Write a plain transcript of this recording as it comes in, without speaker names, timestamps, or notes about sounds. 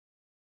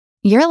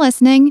You're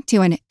listening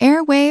to an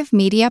Airwave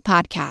Media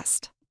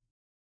Podcast.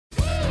 I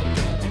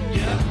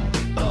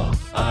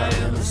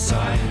am a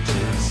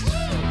scientist.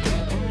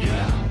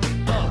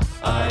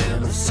 I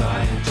am a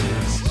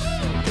scientist.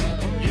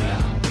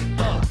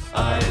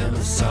 I am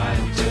a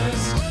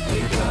scientist. We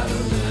gotta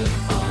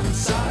live on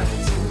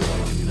science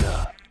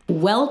alone.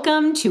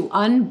 Welcome to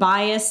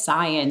Unbiased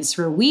Science,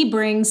 where we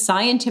bring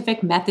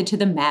scientific method to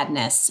the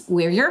madness.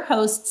 We're your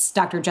hosts,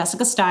 Dr.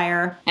 Jessica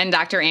Steyer and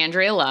Dr.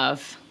 Andrea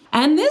Love.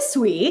 And this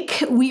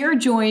week, we are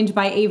joined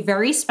by a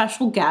very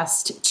special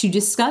guest to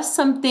discuss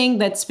something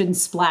that's been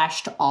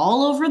splashed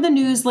all over the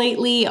news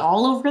lately,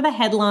 all over the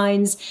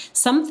headlines,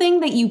 something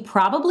that you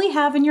probably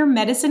have in your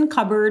medicine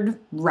cupboard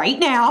right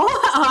now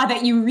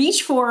that you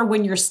reach for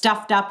when you're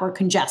stuffed up or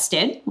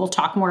congested. We'll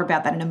talk more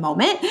about that in a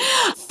moment.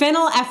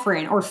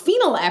 Phenylephrine or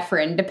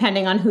phenylephrine,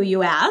 depending on who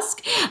you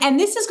ask. And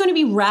this is going to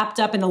be wrapped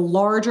up in a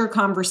larger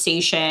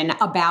conversation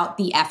about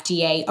the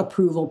FDA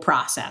approval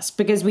process,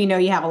 because we know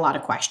you have a lot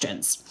of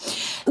questions.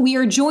 We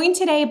are joined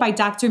today by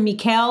Dr.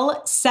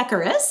 Michael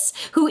Sekaris,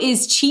 who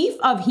is Chief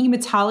of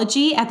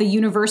Hematology at the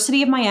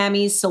University of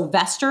Miami's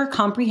Sylvester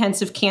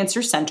Comprehensive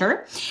Cancer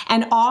Center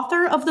and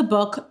author of the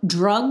book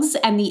Drugs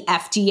and the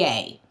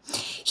FDA.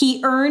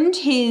 He earned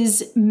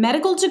his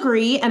medical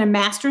degree and a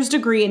master's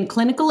degree in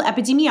clinical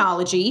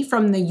epidemiology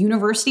from the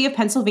University of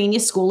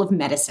Pennsylvania School of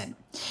Medicine.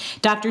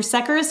 Dr.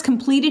 Sekaris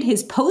completed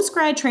his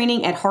postgrad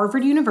training at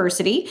Harvard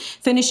University,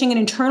 finishing an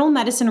internal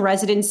medicine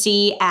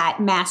residency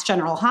at Mass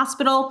General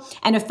Hospital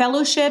and a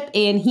fellowship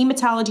in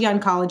hematology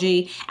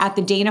oncology at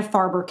the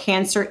Dana-Farber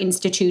Cancer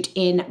Institute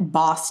in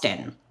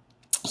Boston.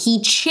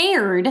 He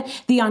chaired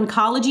the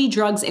Oncology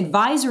Drugs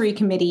Advisory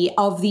Committee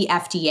of the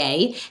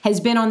FDA, has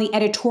been on the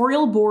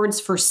editorial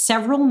boards for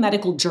several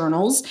medical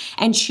journals,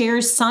 and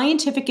chairs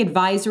scientific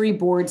advisory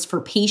boards for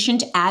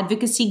patient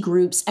advocacy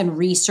groups and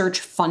research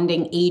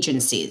funding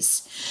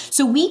agencies.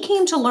 So we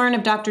came to learn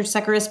of Dr.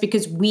 Sekaris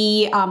because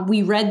we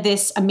read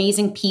this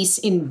amazing piece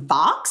in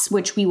Vox,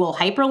 which we will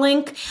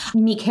hyperlink.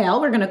 Mikhail,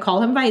 we're going to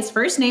call him by his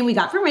first name. We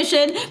got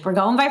permission. We're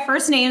going by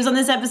first names on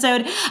this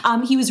episode.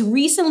 He was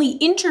recently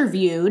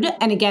interviewed,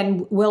 and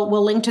again, we'll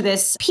link to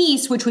this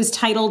piece, which was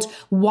titled,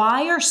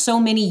 "Why Are So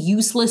Many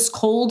Useless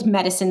Cold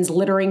Medicines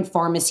Littering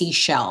Pharmacy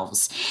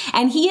Shelves?"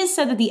 And he has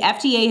said that the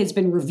FDA has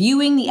been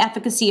reviewing the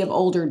efficacy of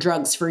older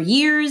drugs for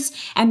years,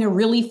 and they're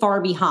really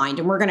far behind.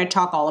 And we're going to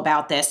talk all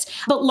about this,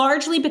 but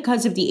largely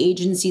because of the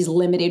agency's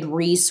limited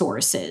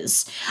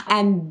resources.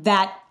 And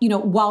that,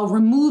 while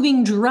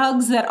removing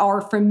drugs that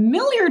are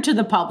familiar to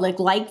the public,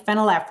 like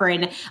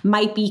phenylephrine,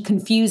 might be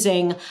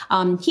confusing,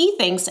 he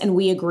thinks, and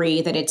we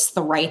agree, that it's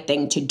the right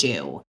thing to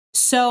do.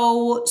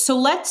 So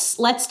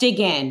let's dig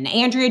in.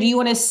 Andrea, do you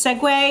want to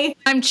segue?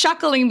 I'm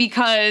chuckling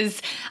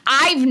because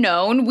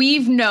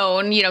we've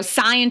known,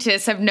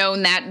 scientists have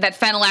known that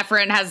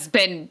phenylephrine has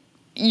been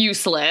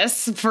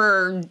useless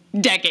for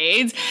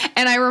decades.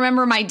 And I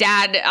remember my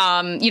dad,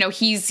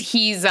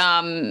 he's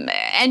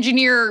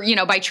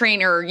engineer, by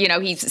trainer,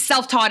 he's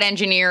self-taught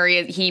engineer.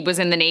 He was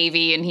in the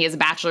Navy and he has a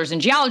bachelor's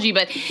in geology,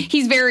 but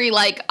he's very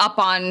up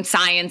on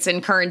science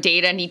and current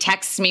data. And he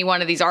texts me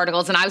one of these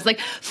articles and I was like,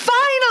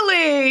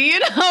 finally,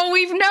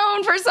 we've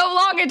known for so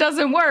long it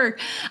doesn't work.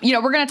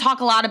 We're going to talk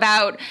a lot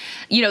about,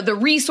 the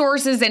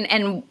resources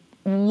and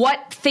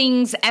what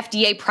things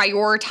FDA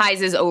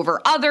prioritizes over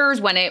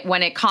others when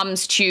it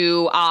comes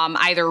to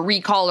either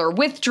recall or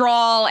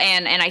withdrawal.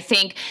 And I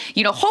think,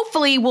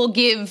 hopefully we'll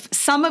give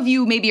some of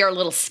you maybe are a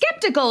little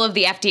skeptical of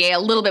the FDA a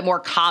little bit more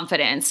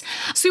confidence.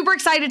 Super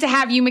excited to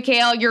have you,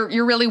 Mikhail.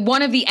 You're really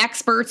one of the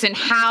experts in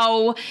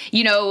how,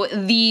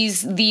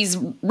 these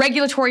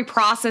regulatory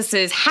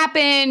processes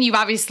happen. You've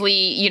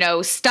obviously,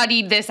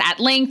 studied this at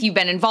length. You've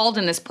been involved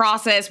in this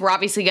process. We're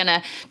obviously going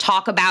to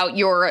talk about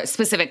your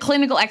specific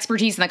clinical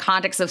expertise in the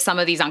context of some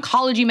of these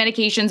oncology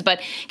medications, but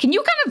can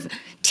you kind of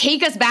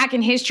take us back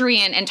in history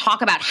and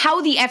talk about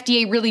how the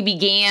FDA really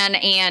began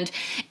and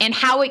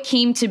how it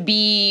came to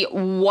be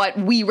what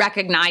we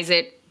recognize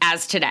it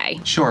as today?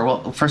 Sure.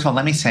 Well, first of all,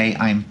 let me say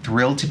I'm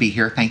thrilled to be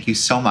here. Thank you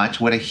so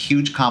much. What a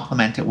huge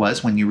compliment it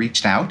was when you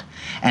reached out.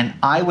 And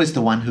I was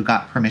the one who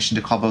got permission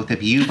to call both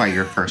of you by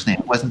your first name.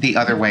 It wasn't the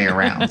other way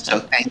around.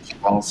 So thank you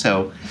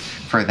also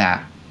for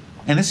that.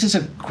 And this is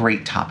a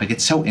great topic.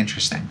 It's so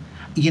interesting.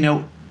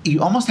 You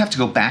almost have to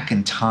go back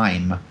in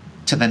time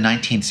to the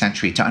 19th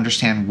century to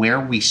understand where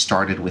we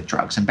started with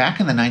drugs. And back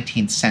in the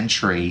 19th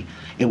century,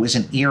 it was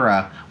an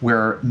era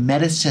where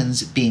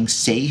medicines being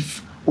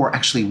safe or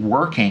actually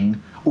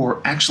working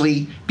or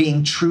actually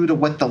being true to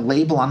what the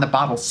label on the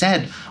bottle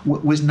said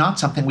was not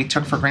something we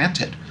took for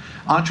granted.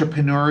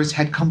 Entrepreneurs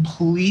had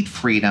complete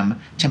freedom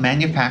to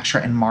manufacture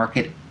and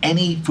market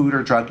any food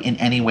or drug in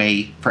any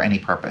way for any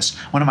purpose.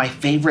 One of my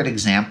favorite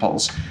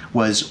examples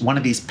was one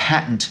of these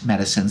patent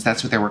medicines,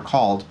 that's what they were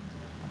called,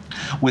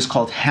 was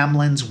called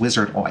Hamlin's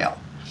Wizard Oil.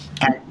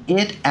 And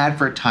it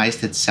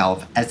advertised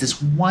itself as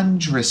this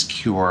wondrous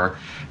cure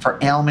for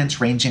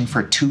ailments ranging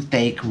from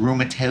toothache,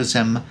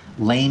 rheumatism,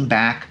 lame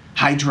back,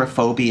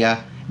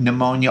 hydrophobia,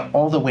 pneumonia,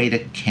 all the way to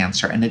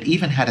cancer. And it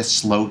even had a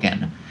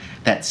slogan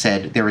that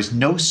said, "There is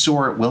no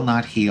sore it will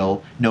not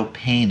heal, no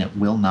pain it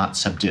will not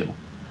subdue."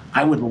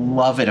 I would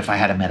love it if I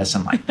had a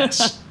medicine like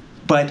this.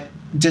 But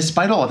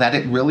despite all of that,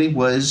 it really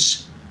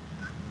was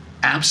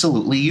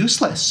absolutely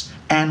useless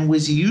and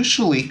was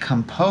usually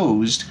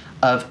composed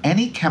of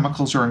any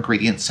chemicals or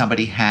ingredients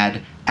somebody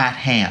had at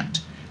hand.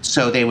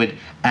 So they would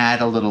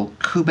add a little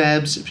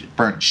cubebs,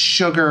 burnt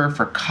sugar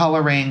for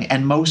coloring,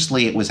 and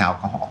mostly it was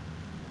alcohol.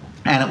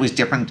 And it was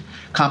different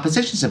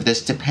compositions of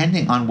this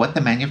depending on what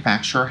the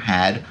manufacturer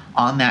had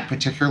on that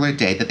particular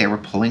day that they were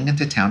pulling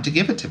into town to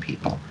give it to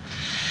people.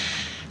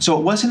 So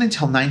it wasn't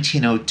until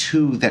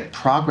 1902 that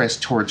progress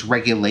towards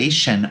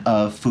regulation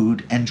of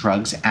food and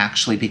drugs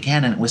actually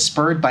began, and it was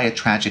spurred by a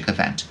tragic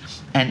event.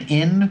 And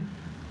in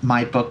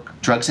my book,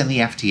 Drugs and the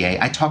FDA,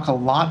 I talk a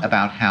lot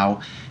about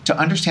how to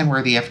understand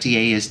where the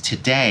FDA is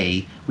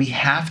today, we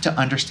have to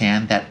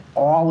understand that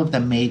all of the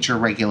major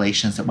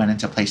regulations that went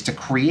into place to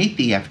create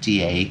the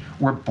FDA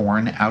were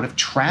born out of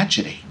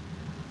tragedy.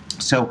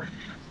 So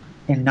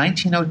in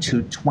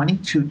 1902,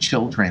 22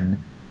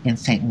 children in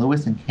St.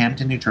 Louis and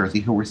Camden, New Jersey,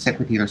 who were sick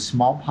with either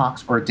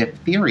smallpox or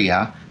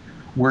diphtheria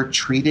were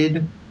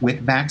treated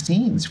with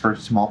vaccines for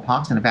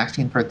smallpox and a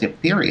vaccine for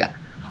diphtheria.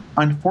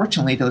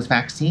 Unfortunately, those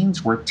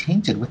vaccines were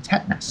tainted with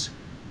tetanus.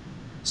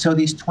 So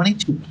these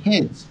 22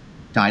 kids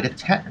died of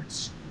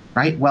tetanus,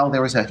 right? Well,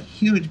 there was a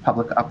huge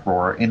public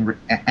uproar, and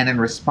in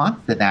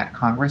response to that,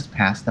 Congress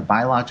passed the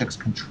Biologics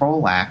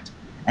Control Act,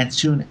 and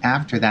soon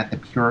after that, the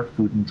Pure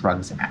Food and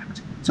Drugs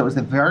Act. So it was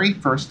the very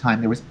first time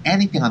there was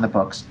anything on the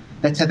books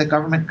that said the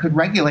government could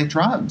regulate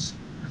drugs.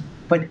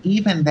 But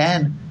even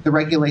then, the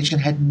regulation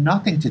had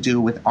nothing to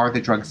do with are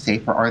the drugs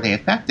safe or are they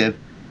effective.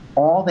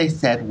 All they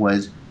said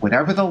was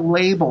whatever the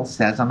label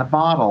says on the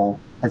bottle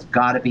has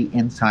got to be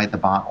inside the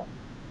bottle.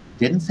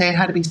 Didn't say it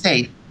had to be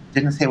safe.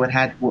 Didn't say what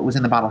was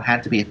in the bottle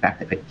had to be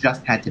effective. It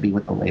just had to be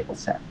what the label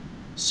said.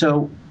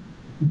 So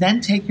then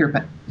take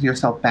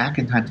yourself back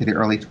in time to the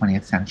early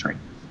 20th century.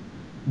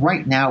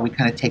 Right now, we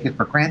kind of take it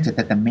for granted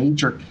that the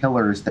major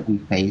killers that we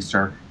face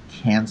are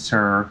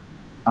cancer,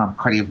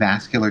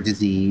 cardiovascular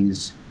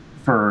disease.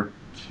 For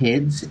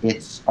kids,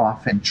 it's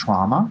often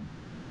trauma.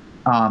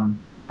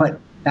 But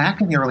back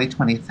in the early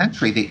 20th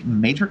century, the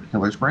major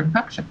killers were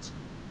infections.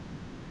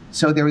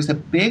 So there was a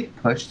big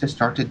push to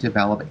start to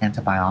develop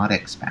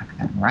antibiotics back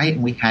then, right?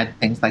 And we had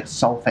things like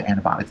sulfa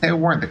antibiotics. They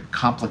weren't the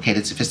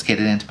complicated,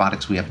 sophisticated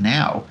antibiotics we have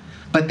now,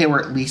 but they were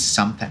at least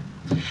something.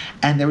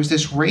 And there was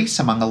this race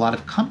among a lot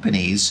of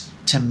companies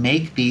to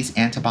make these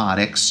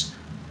antibiotics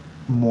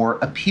more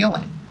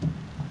appealing.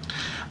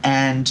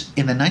 And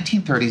in the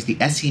 1930s, the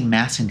S.E.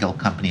 Massengill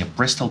Company of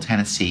Bristol,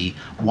 Tennessee,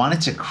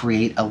 wanted to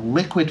create a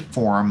liquid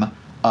form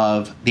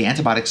of the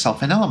antibiotic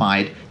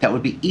sulfanilamide that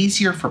would be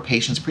easier for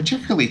patients,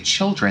 particularly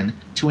children,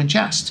 to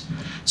ingest.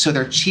 So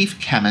their chief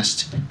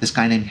chemist, this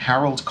guy named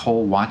Harold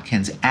Cole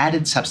Watkins,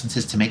 added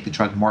substances to make the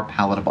drug more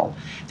palatable.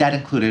 That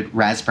included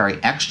raspberry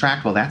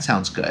extract, well, that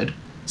sounds good.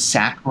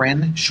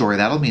 Saccharin, sure,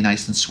 that'll be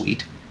nice and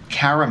sweet.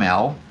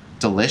 Caramel,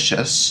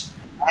 delicious.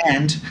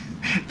 And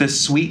the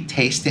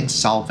sweet-tasting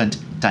solvent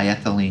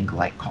diethylene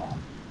glycol,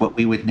 what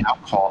we would now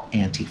call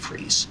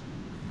antifreeze.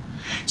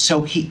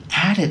 So he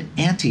added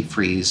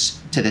antifreeze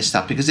to this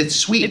stuff because it's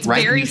sweet, it's right?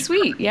 It's very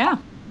sweet, yeah.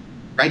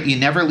 Right? You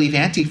never leave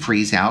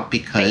antifreeze out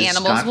because the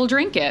animals will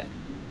drink it.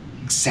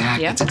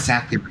 Exactly. Yep. That's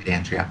exactly right,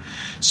 Andrea.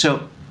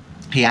 So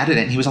he added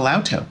it, and he was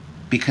allowed to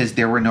because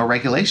there were no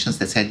regulations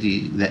that said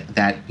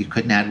that you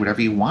couldn't add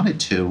whatever you wanted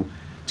to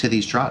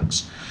these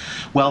drugs.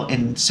 Well,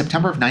 in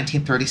September of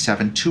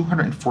 1937,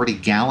 240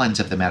 gallons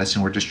of the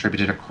medicine were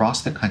distributed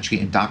across the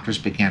country, and doctors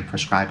began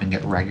prescribing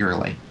it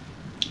regularly.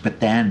 But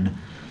then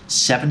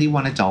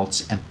 71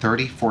 adults and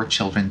 34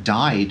 children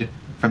died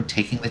from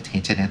taking the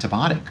tainted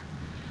antibiotic.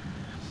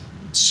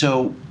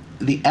 So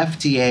the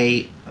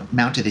FDA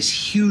mounted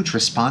this huge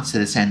response to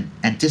this and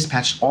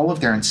dispatched all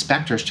of their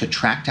inspectors to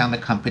track down the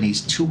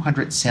company's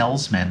 200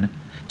 salesmen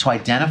to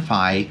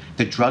identify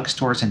the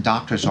drugstores and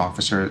doctors'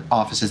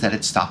 offices that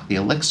had stocked the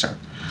elixir.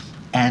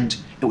 And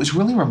it was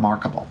really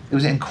remarkable. It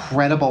was an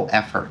incredible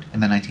effort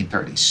in the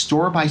 1930s.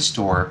 Store by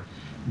store,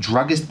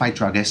 druggist by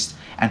druggist,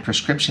 and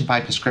prescription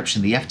by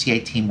prescription, the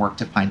FDA team worked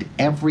to find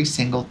every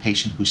single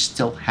patient who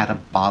still had a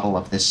bottle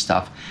of this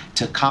stuff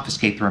to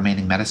confiscate the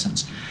remaining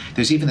medicines.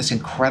 There's even this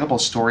incredible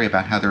story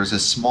about how there was a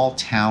small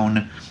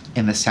town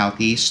in the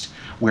southeast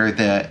where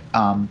the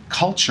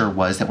culture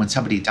was that when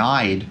somebody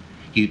died,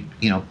 you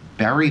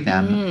bury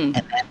them, and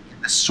then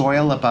in the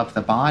soil above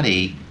the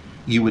body,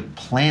 you would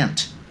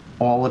plant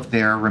all of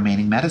their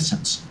remaining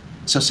medicines.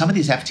 So some of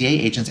these FDA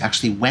agents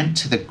actually went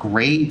to the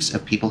graves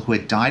of people who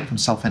had died from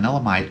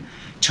sulfanilamide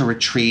to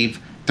retrieve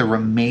the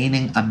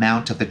remaining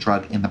amount of the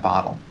drug in the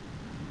bottle.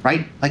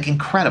 Right? Like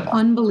incredible.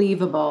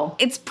 Unbelievable.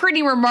 It's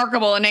pretty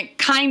remarkable, and it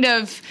kind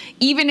of,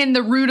 even in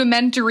the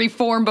rudimentary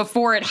form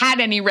before it had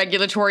any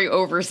regulatory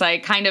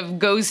oversight, kind of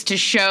goes to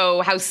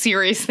show how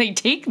serious they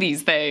take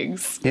these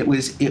things. It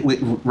was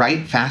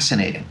right,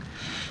 fascinating.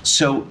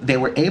 So they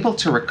were able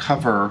to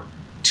recover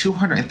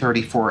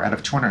 234 out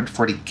of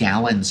 240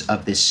 gallons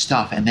of this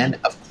stuff. And then,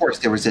 of course,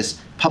 there was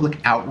this public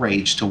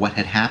outrage to what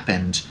had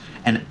happened.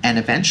 And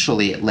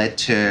eventually it led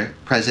to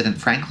President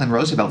Franklin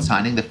Roosevelt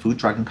signing the Food,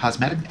 Drug, and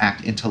Cosmetic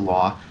Act into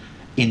law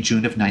in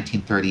June of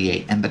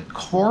 1938. And the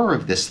core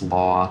of this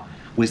law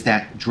was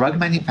that drug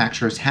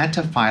manufacturers had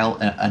to file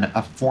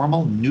a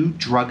formal new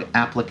drug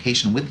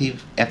application with the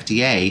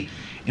FDA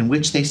in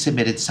which they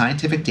submitted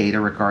scientific data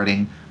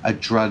regarding a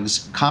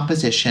drug's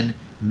composition,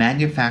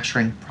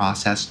 manufacturing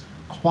process,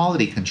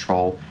 quality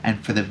control,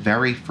 and for the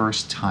very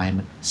first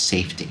time,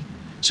 safety.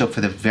 So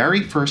for the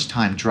very first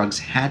time, drugs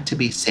had to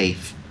be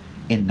safe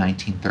in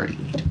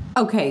 1938.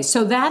 Okay,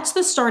 so that's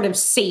the start of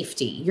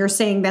safety. You're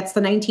saying that's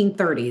the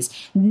 1930s.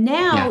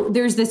 Now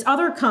there's this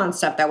other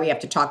concept that we have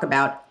to talk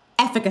about,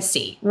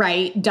 efficacy,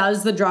 right?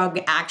 Does the drug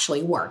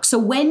actually work? So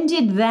when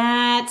did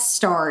that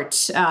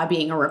start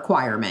being a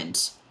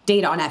requirement?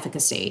 Data on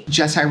efficacy.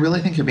 Jess, I really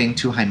think you're being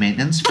too high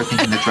maintenance for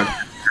thinking the drug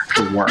has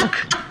to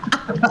work.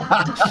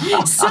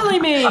 Silly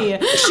me.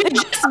 Should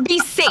just be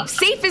safe.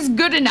 Safe is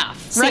good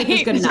enough, right? Safe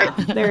is good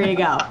enough. There you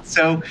go.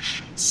 So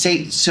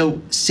safety.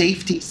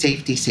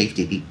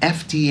 The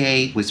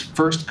FDA was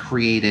first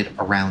created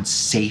around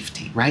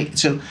safety, right?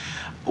 So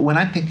when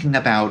I'm thinking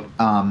about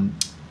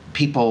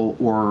people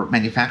or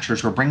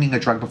manufacturers who are bringing a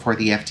drug before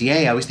the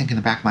FDA, I always think in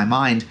the back of my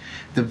mind,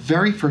 the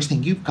very first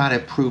thing you've got to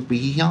prove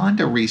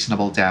beyond a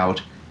reasonable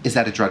doubt is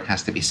that a drug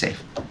has to be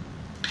safe.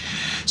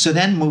 So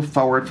then move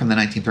forward from the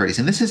 1930s.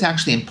 And this is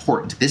actually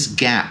important. This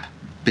gap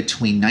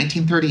between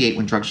 1938,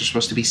 when drugs were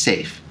supposed to be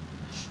safe,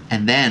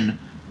 and then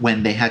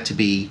when they had to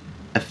be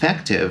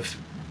effective,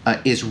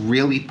 is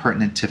really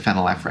pertinent to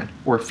phenylephrine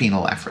or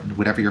phenylephrine,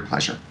 whatever your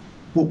pleasure.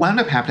 What wound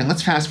up happening,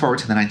 let's fast forward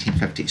to the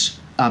 1950s.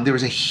 There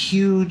was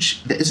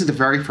this is the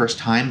very first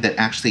time that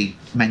actually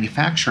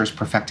manufacturers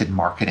perfected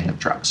marketing of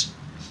drugs.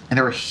 And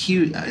there were a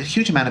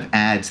huge amount of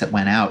ads that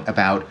went out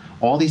about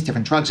all these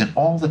different drugs and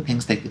all the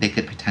things they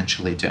could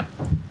potentially do.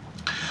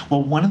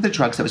 Well, one of the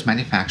drugs that was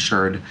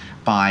manufactured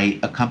by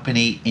a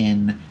company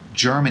in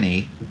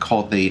Germany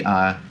called the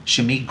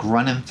Chemie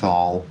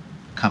Grunenthal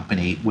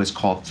company was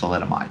called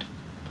thalidomide.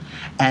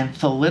 And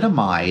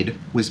thalidomide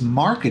was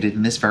marketed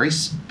in this very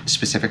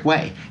specific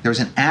way. There was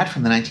an ad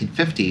from the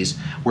 1950s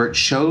where it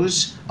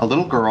shows a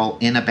little girl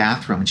in a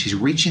bathroom and she's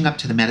reaching up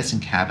to the medicine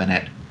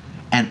cabinet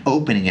and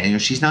opening it.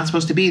 She's not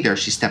supposed to be there.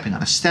 She's stepping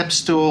on a step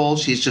stool.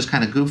 She's just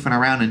kind of goofing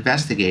around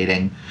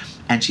investigating.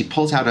 And she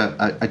pulls out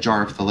a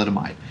jar of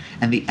thalidomide.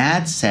 And the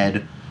ad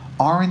said,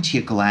 "Aren't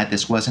you glad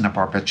this wasn't a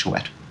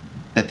barbiturate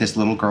that this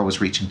little girl was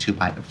reaching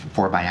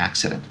for by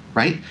accident,"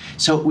 right?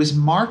 So it was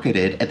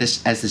marketed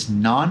as this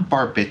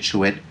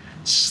non-barbiturate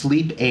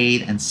sleep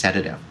aid and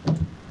sedative.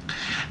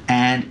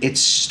 And it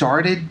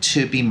started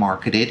to be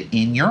marketed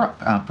in Europe,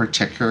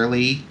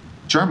 particularly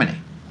Germany.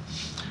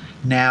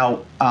 Now,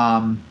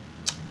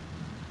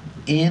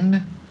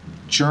 in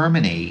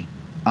Germany,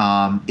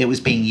 it was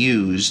being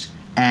used,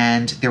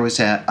 and there was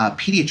a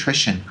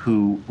pediatrician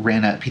who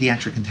ran a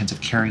pediatric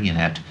intensive care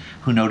unit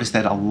who noticed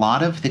that a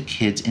lot of the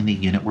kids in the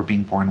unit were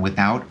being born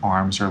without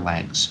arms or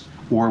legs,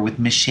 or with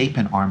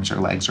misshapen arms or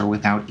legs, or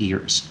without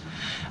ears.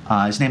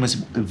 His name was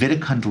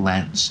Witekund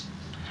Lenz.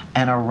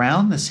 And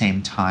around the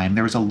same time,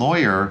 there was a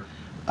lawyer,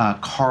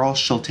 Carl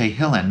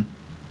Schulte-Hillen,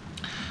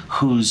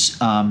 whose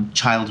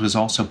child was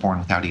also born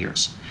without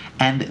ears.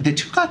 And the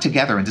two got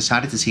together and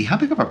decided to see how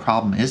big of a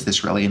problem is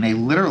this really. And they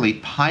literally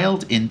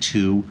piled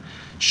into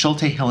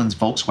Schulte-Hillen's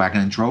Volkswagen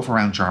and drove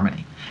around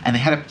Germany. And they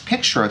had a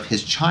picture of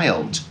his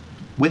child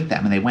with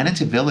them. And they went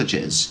into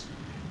villages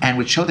and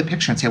would show the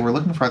picture and say, "We're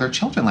looking for other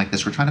children like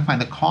this. We're trying to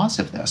find the cause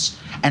of this."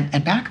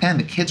 And back then,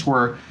 the kids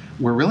were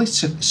really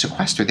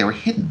sequestered. They were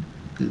hidden.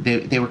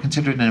 They were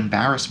considered an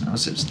embarrassment.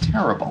 It was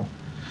terrible.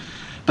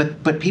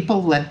 But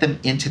people let them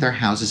into their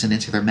houses and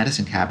into their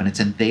medicine cabinets,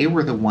 and they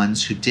were the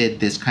ones who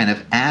did this kind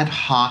of ad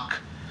hoc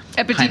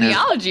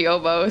epidemiology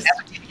almost.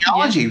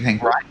 Epidemiology thing,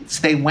 right?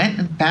 So they went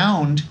and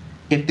found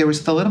if there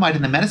was thalidomide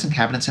in the medicine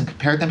cabinets and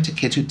compared them to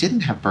kids who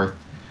didn't have birth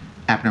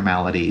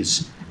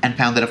abnormalities, and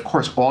found that, of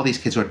course, all these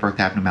kids who had birth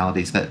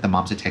abnormalities, that the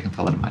moms had taken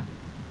thalidomide.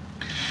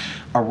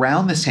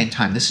 Around the same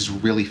time, this is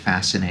really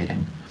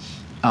fascinating,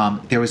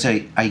 there was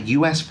a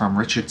U.S. firm,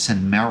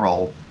 Richardson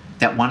Merrill,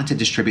 that wanted to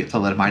distribute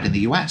thalidomide in the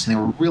U.S., and they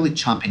were really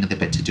chomping at the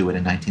bit to do it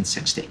in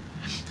 1960.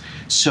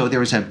 So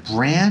there was a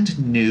brand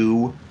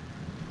new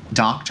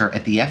doctor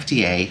at the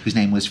FDA whose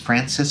name was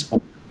Frances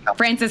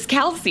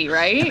Kelsey,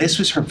 right? And this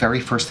was her very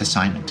first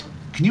assignment.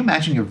 Can you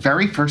imagine your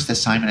very first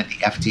assignment at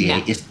the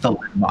FDA is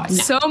thalidomide?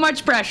 So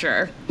much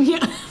pressure.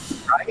 Yeah.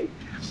 Right?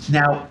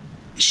 Now,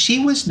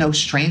 she was no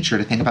stranger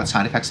to think about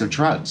side effects of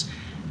drugs.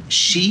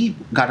 She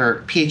got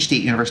her PhD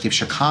at University of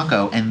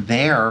Chicago, and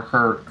there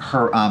her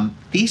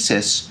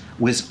thesis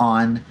was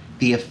on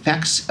the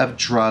effects of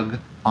drug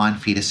on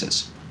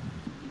fetuses.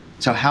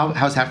 So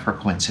how's that for a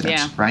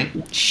coincidence, right?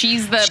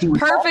 She's the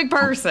perfect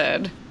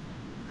person.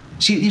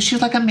 She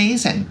was like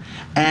amazing.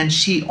 And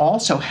she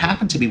also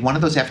happened to be one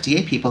of those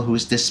FDA people who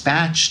was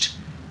dispatched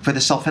for the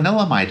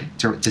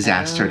sulfanilamide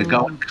disaster to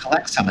go and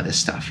collect some of this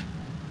stuff.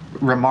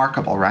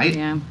 Remarkable, right?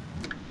 Yeah.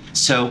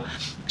 So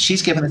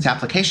she's given this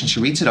application. She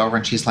reads it over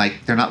and she's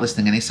like, they're not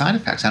listing any side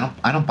effects.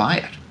 I don't buy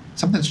it.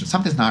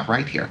 Something's not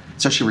right here.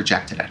 So she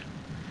rejected it.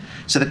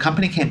 So the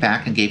company came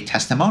back and gave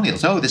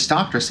testimonials. Oh, this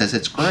doctor says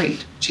it's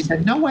great. She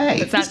said, no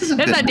way. That's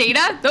not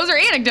data. Those are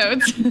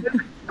anecdotes.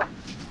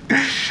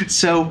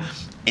 So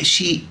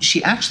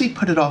she actually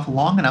put it off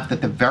long enough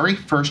that the very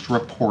first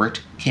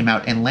report came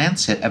out in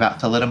Lancet about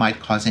thalidomide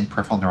causing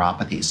peripheral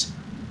neuropathies.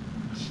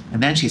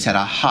 And then she said,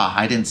 aha,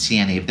 I didn't see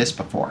any of this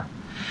before.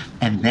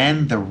 And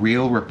then the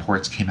real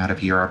reports came out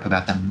of Europe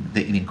about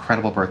the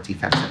incredible birth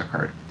defects that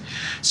occurred.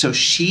 So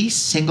she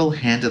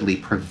single-handedly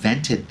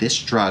prevented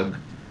this drug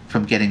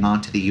from getting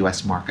onto the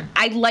U.S. market.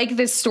 I like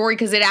this story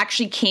because it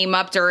actually came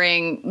up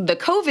during the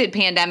COVID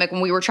pandemic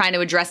when we were trying to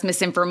address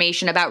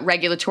misinformation about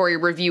regulatory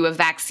review of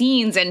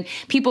vaccines, and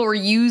people were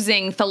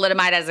using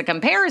thalidomide as a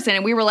comparison.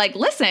 And we were like,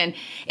 listen,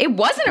 it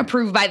wasn't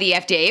approved by the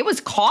FDA. It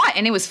was caught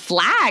and it was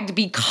flagged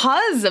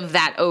because of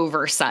that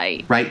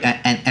oversight. Right.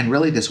 And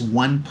really this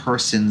one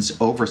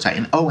person's oversight.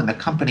 And the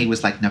company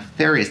was like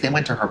nefarious. They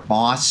went to her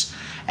boss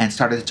and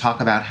started to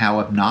talk about how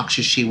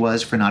obnoxious she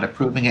was for not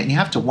approving it. And you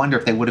have to wonder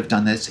if they would have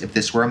done this if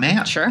this were a man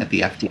at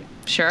the FDA.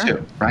 Sure.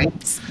 Too, right?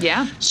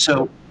 Yeah.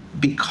 So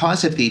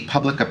because of the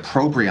public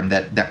opprobrium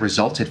that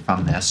resulted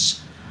from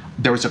this,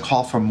 there was a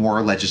call for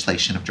more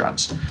legislation of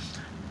drugs.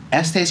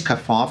 Estes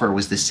Kefauver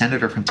was the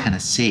senator from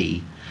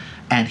Tennessee,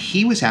 and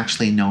he was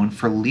actually known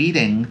for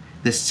leading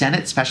the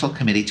Senate Special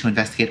Committee to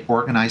investigate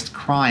organized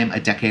crime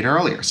a decade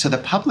earlier. So the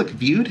public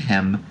viewed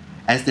him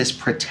as this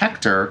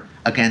protector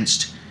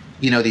against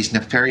these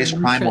nefarious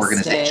crime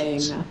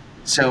organizations.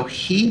 So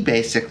he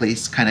basically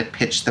kind of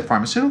pitched the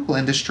pharmaceutical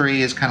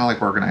industry as kind of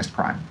like organized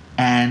crime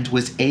and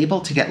was able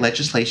to get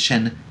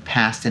legislation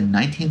passed in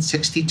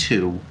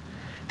 1962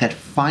 that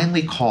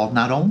finally called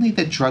not only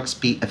that drugs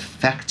be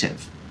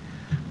effective,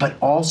 but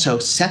also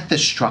set the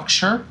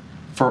structure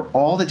for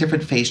all the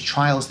different phase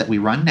trials that we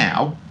run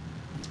now,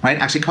 right?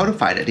 Actually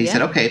codified it. He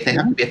said, okay, if they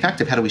have to be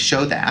effective, how do we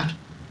show that?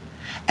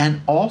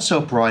 And also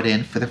brought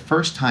in, for the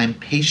first time,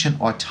 patient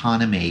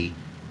autonomy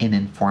in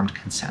informed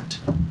consent.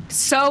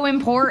 So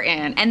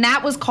important. And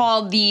that was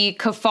called the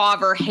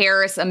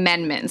Kefauver-Harris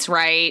Amendments,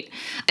 right?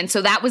 And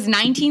so that was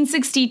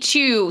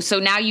 1962. So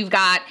now you've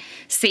got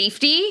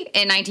safety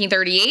in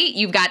 1938,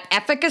 you've got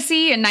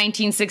efficacy in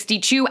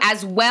 1962,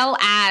 as well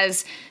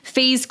as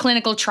phased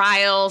clinical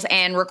trials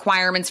and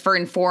requirements for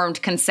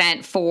informed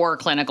consent for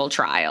clinical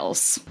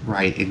trials.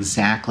 Right,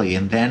 exactly.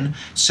 And then,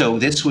 so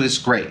this was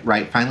great,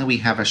 right? Finally, we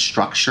have a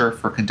structure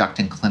for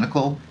conducting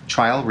clinical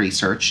trial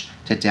research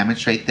to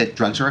demonstrate that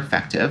drugs are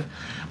effective,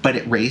 but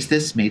it raised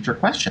this major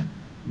question.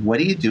 What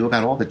do you do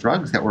about all the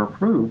drugs that were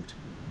approved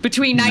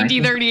between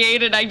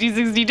 1938 and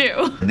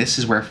 1962? And this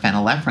is where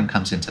phenylephrine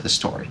comes into the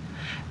story,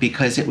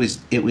 because it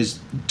was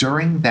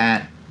during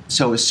that.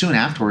 So it was soon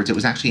afterwards. It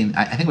was actually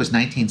I think it was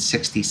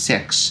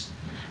 1966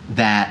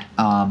 that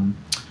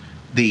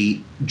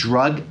the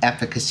Drug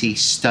Efficacy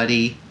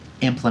Study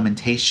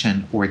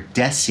Implementation, or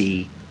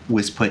DESI,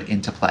 was put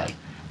into play,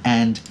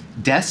 and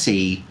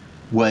DESI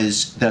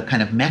was the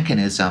kind of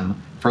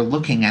mechanism for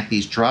looking at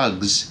these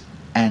drugs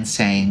and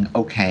saying,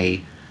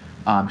 okay,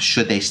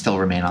 should they still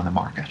remain on the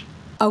market?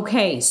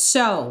 Okay,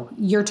 so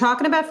you're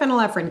talking about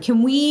phenylephrine.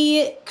 Can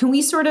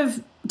we sort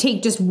of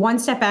take just one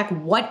step back?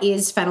 What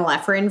is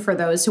phenylephrine for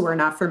those who are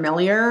not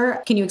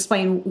familiar? Can you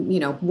explain,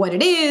 what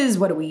it is?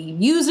 What do we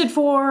use it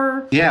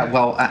for? Yeah,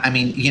 well, I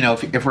mean,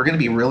 if we're going to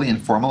be really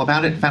informal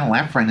about it,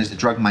 phenylephrine is the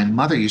drug my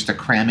mother used to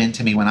cram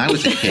into me when I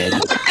was a kid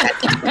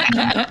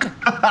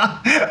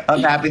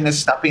of having a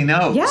stuffy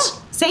nose. Yeah,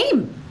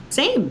 same.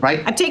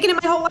 Right. I've taken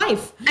it my whole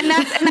life. And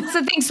that's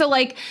the thing. So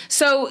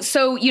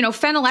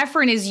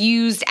phenylephrine is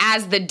used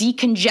as the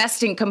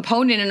decongestant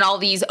component in all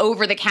these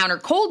over-the-counter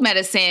cold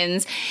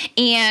medicines.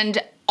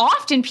 And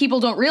often people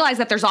don't realize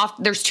that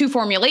there's two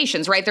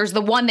formulations, right? There's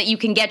the one that you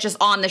can get just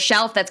on the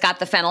shelf that's got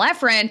the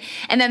phenylephrine,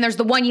 and then there's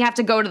the one you have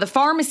to go to the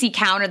pharmacy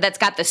counter that's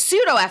got the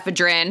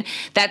pseudoephedrine.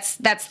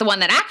 That's the one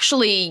that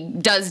actually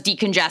does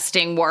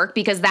decongesting work,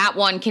 because that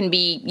one can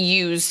be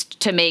used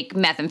to make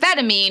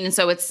methamphetamine, and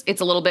so it's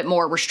a little bit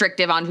more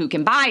restrictive on who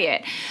can buy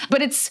it.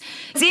 But it's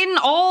in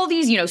all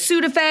these,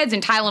 Sudafeds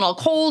and Tylenol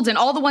colds and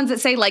all the ones that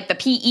say like the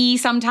PE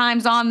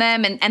sometimes on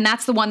them, and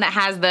that's the one that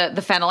has the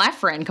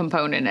phenylephrine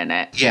component in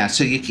it. Yeah,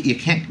 so you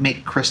can't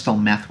make crystal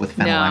meth with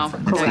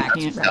phenylephrine. No, That's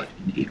the stuff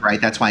you need, right?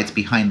 That's why it's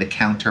behind the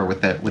counter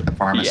with the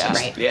pharmacist. Yeah,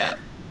 right. Yeah.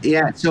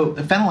 Yeah. So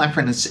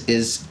phenylephrine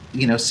is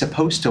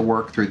supposed to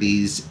work through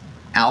these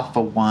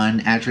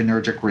alpha-1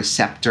 adrenergic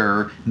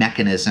receptor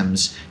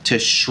mechanisms to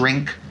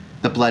shrink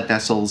the blood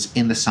vessels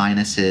in the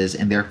sinuses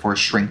and therefore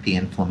shrink the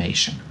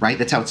inflammation, right?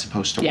 That's how it's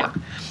supposed to work.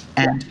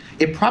 And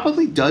it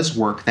probably does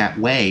work that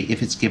way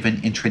if it's given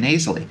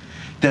intranasally.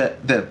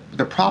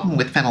 The problem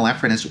with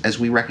phenylephrine, as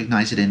we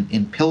recognize it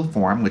in pill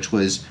form, which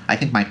was, I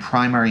think, my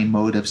primary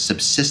mode of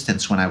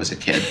subsistence when I was a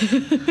kid,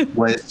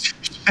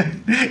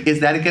 is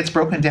that it gets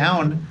broken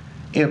down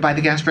by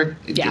the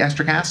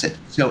gastric acid.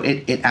 So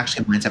it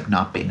actually winds up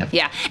not being effective.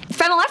 Yeah.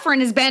 Phenylephrine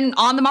has been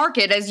on the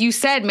market, as you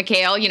said,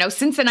 Mikhail,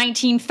 since the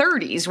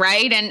 1930s,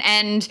 right?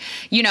 And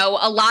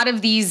a lot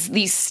of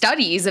these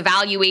studies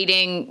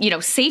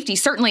evaluating, safety,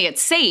 certainly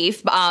it's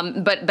safe,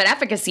 but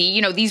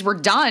efficacy, these were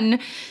done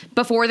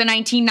before the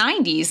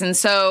 1990s. And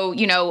so,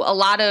 a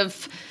lot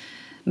of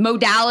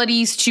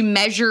modalities to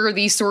measure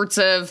these sorts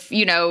of,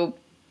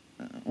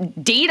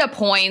 data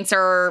points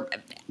are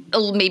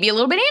maybe a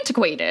little bit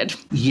antiquated.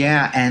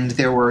 Yeah, and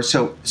there were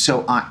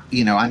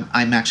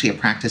I'm actually a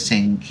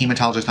practicing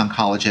hematologist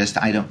oncologist.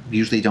 I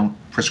usually don't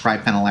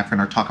prescribe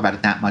phenylephrine or talk about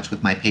it that much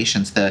with my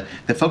patients. The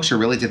folks who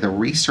really did the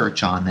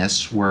research on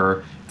this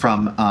were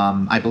from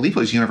I believe it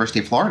was University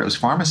of Florida. It was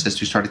pharmacists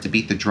who started to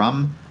beat the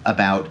drum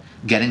about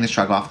getting this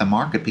drug off the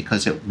market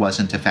because it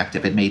wasn't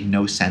effective. It made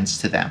no sense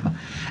to them.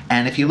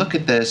 And if you look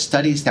at the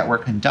studies that were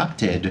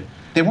conducted,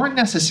 they weren't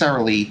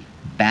necessarily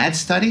bad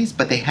studies,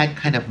 but they had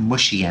kind of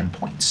mushy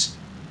endpoints,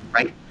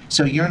 right?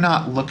 So you're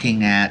not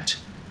looking at,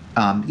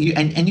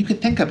 you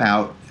could think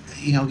about,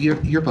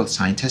 you're both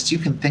scientists, you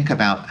can think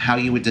about how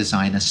you would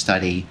design a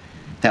study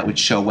that would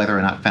show whether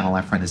or not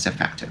phenylephrine is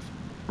effective,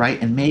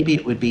 right? And maybe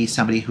it would be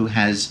somebody who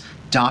has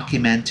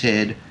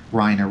documented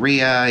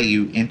rhinorrhea,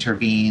 you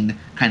intervene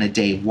kind of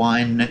day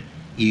one,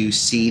 you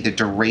see the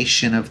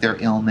duration of their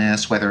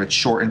illness, whether it's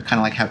shortened, kind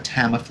of like how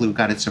Tamiflu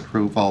got its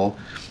approval.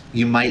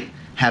 You might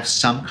have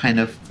some kind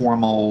of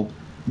formal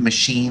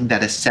machine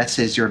that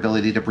assesses your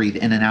ability to breathe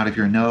in and out of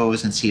your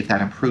nose and see if that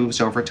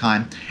improves over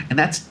time. And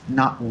that's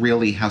not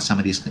really how some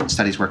of these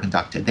studies were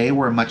conducted. They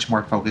were much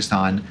more focused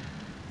on,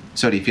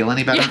 so do you feel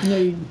any better?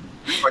 Yeah.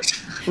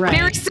 Right.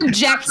 Very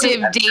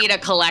subjective data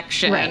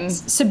collection. Right.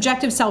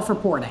 Subjective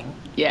self-reporting.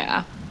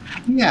 Yeah.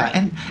 Yeah,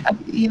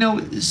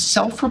 and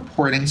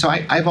self-reporting. So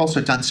I've also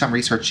done some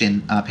research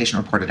in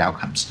patient-reported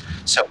outcomes.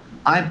 So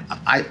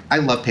I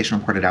love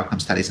patient-reported outcome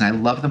studies, and I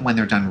love them when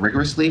they're done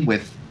rigorously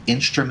with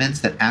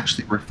instruments that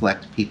actually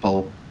reflect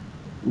people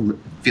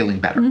feeling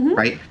better,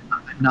 right?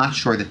 I'm not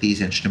sure that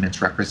these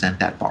instruments represent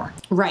that bar.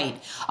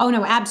 Right. Oh,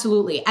 no,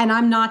 absolutely. And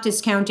I'm not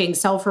discounting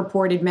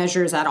self-reported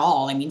measures at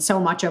all. I mean, so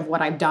much of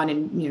what I've done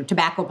in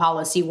tobacco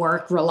policy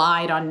work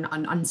relied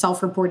on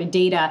self-reported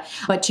data.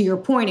 But to your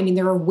point, I mean,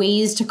 there are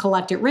ways to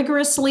collect it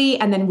rigorously,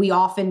 and then we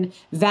often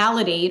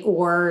validate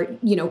or,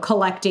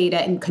 collect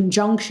data in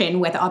conjunction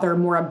with other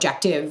more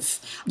objective,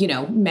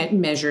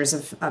 measures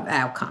of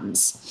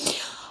outcomes.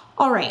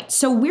 All right,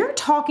 so we're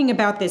talking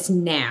about this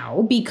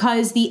now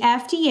because the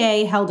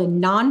FDA held a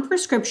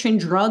non-prescription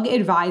drug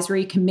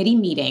advisory committee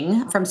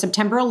meeting from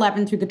September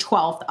 11th through the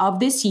 12th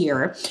of this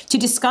year to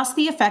discuss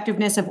the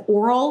effectiveness of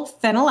oral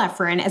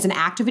phenylephrine as an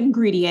active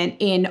ingredient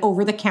in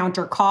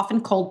over-the-counter cough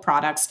and cold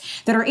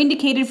products that are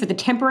indicated for the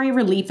temporary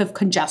relief of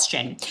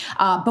congestion,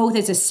 both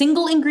as a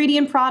single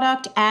ingredient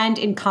product and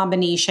in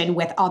combination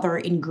with other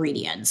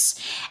ingredients.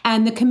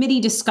 And the committee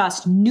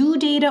discussed new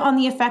data on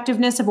the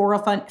effectiveness of oral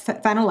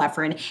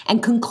phenylephrine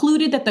and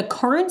concluded that the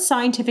current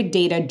scientific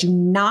data do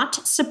not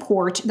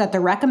support that the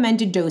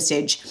recommended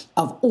dosage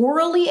of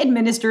orally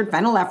administered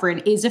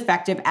phenylephrine is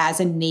effective as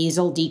a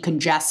nasal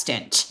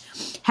decongestant.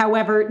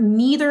 However,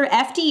 neither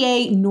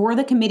FDA nor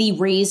the committee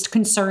raised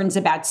concerns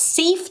about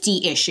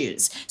safety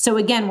issues. So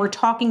again, we're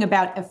talking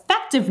about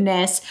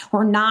effectiveness,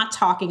 we're not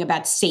talking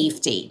about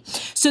safety.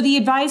 So the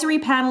advisory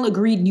panel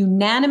agreed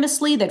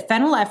unanimously that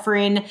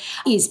phenylephrine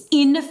is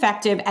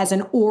ineffective as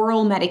an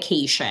oral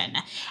medication.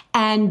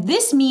 And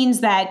this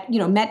means that,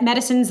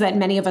 medicines that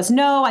many of us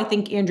know, I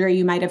think, Andrea,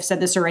 you might have said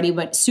this already,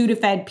 but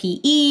Sudafed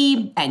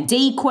PE and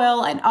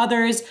Dayquil and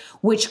others,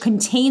 which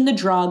contain the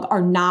drug,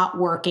 are not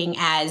working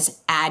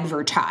as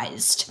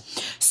advertised.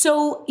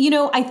 So,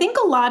 I think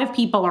a lot of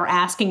people are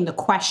asking the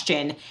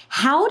question,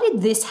 how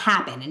did this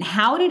happen? And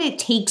how did it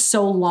take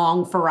so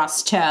long for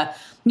us to,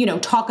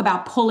 talk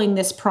about pulling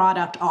this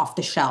product off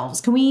the shelves?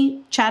 Can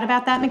we chat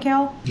about that,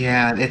 Mikhail?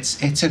 Yeah,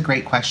 it's a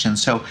great question.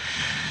 So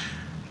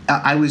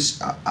I was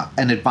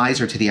an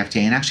advisor to the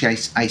FDA, and actually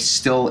I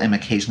still am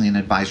occasionally an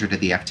advisor to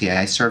the FDA.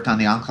 I served on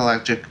the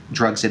Oncologic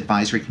Drugs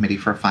Advisory Committee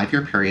for a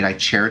 5-year period. I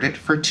chaired it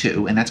for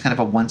 2, and that's kind of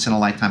a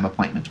once-in-a-lifetime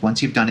appointment.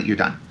 Once you've done it, you're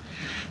done.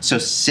 So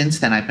since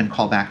then, I've been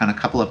called back on a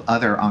couple of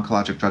other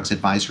Oncologic Drugs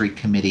Advisory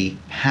Committee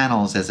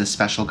panels as a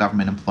special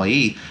government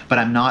employee, but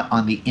I'm not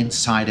on the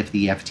inside of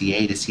the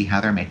FDA to see how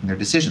they're making their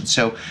decisions.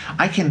 So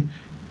I can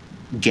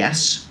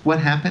guess what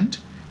happened,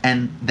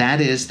 and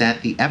that is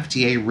that the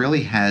FDA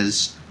really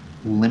has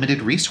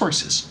limited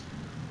resources.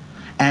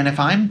 And if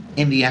I'm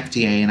in the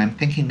FDA and I'm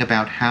thinking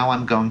about how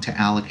I'm going to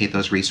allocate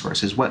those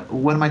resources, what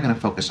am I going to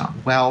focus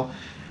on? Well,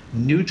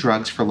 new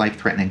drugs for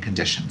life-threatening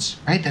conditions,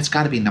 right? That's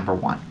got to be number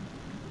one.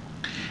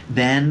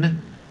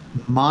 Then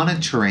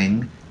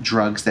monitoring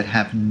drugs that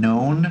have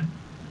known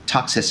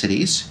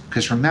toxicities,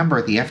 because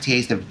remember, the FDA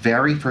is the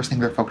very first thing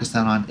they're focused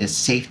on is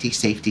safety,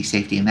 safety,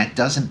 safety, and that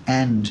doesn't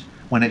end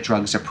when a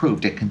drug's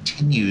approved. It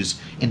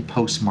continues in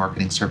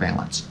post-marketing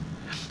surveillance.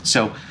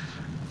 So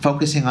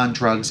focusing on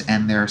drugs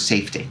and their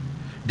safety.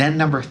 Then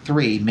number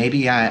 3,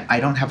 maybe I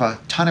don't have a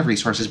ton of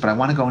resources, but I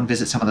want to go and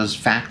visit some of those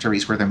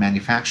factories where they're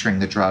manufacturing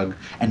the drug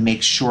and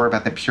make sure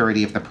about the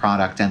purity of the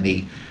product and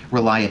the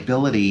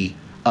reliability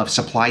of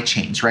supply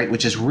chains, right?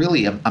 Which is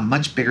really a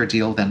much bigger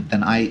deal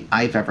than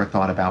I've ever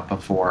thought about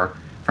before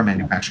for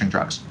manufacturing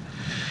drugs.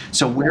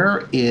 So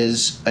where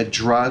is a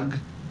drug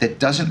that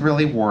doesn't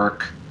really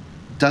work,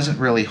 doesn't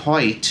really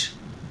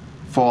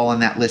fall on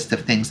that list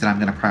of things that I'm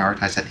going to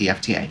prioritize at the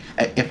FDA?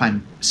 If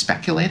I'm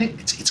speculating,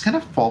 it's going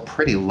to fall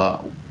pretty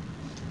low.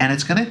 And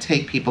it's going to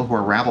take people who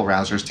are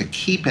rabble-rousers to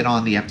keep it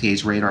on the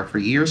FDA's radar for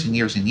years and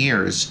years and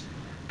years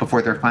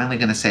before they're finally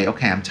going to say,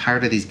 okay, I'm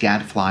tired of these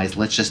gadflies,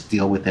 let's just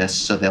deal with this,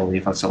 so they'll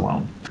leave us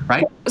alone,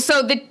 right?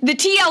 So the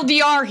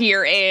TLDR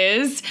here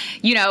is,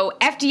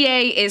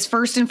 FDA is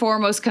first and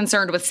foremost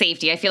concerned with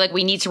safety. I feel like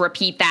we need to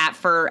repeat that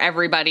for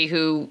everybody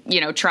who,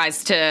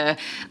 tries to,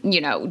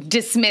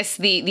 dismiss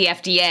the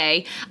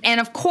FDA. And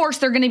of course,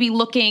 they're going to be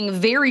looking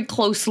very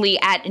closely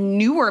at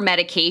newer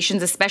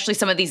medications, especially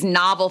some of these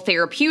novel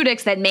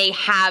therapeutics that may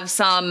have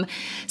some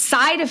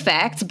side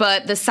effects,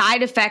 but the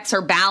side effects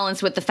are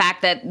balanced with the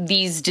fact that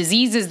these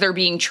diseases they're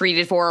being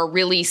treated for are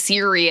really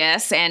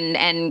serious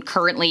and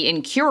currently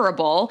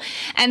incurable.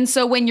 And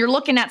so when you're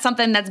looking at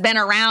something that's been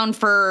around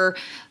for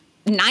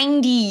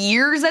 90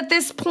 years at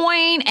this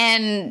point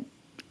and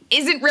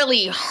isn't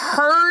really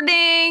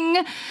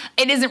hurting,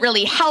 it isn't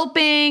really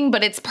helping,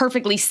 but it's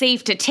perfectly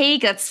safe to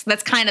take, that's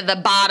kind of the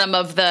bottom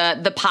of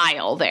the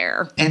pile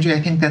there. Andrea,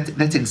 I think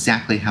that's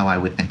exactly how I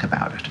would think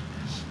about it.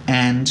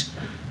 And,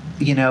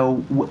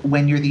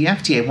 when you're the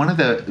FDA, one of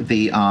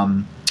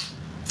the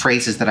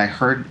phrases that I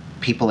heard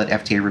people at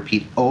FDA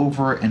repeat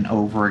over and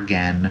over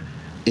again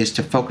is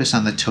to focus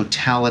on the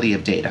totality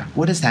of data.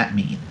 What does that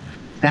mean?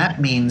 That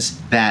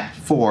means that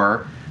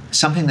for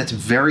something that's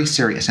very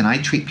serious, and I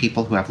treat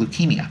people who have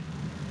leukemia,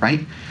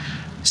 right?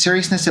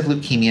 Seriousness of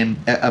leukemia,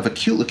 of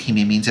acute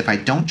leukemia, means if I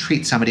don't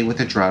treat somebody with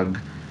a drug,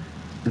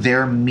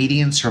 their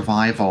median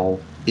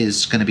survival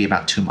is going to be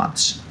about 2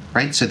 months,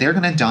 right? So they're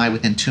going to die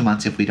within 2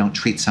 months if we don't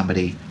treat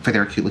somebody for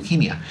their acute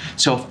leukemia.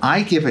 So if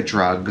I give a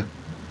drug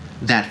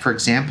that, for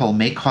example,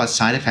 may cause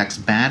side effects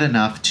bad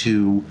enough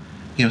to,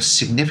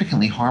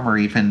 significantly harm or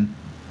even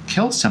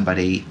kill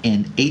somebody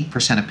in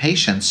 8% of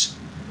patients,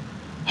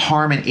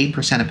 harm in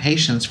 8% of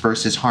patients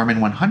versus harm in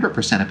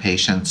 100% of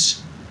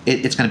patients,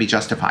 it's going to be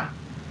justified.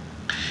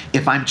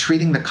 If I'm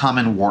treating the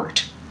common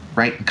wart,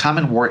 right?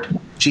 Common wart,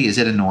 gee, is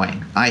it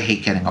annoying? I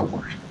hate getting a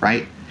wart,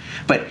 right?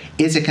 But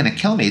is it going to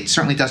kill me? It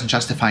certainly doesn't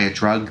justify a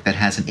drug that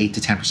has an 8 to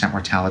 10%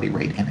 mortality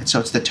rate in it. So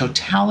it's the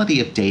totality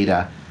of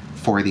data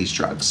for these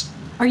drugs.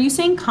 Are you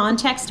saying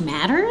context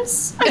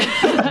matters?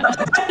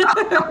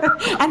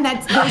 And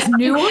that there's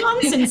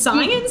nuance in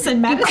science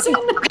and medicine?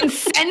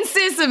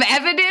 Consensus of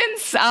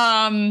evidence.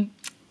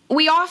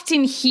 We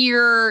often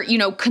hear,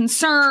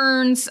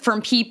 concerns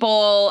from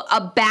people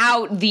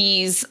about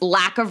these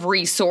lack of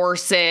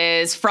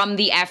resources from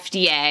the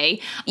FDA.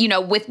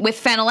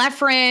 With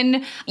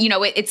phenylephrine,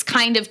 it's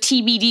kind of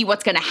TBD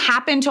what's going to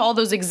happen to all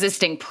those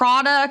existing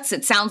products.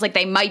 It sounds like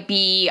they might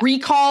be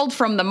recalled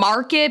from the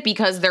market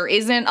because there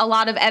isn't a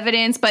lot of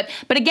evidence. But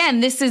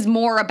again, this is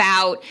more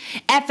about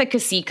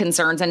efficacy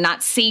concerns and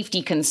not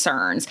safety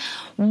concerns.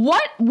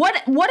 What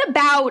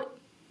about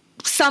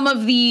some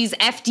of these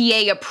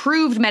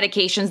FDA-approved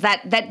medications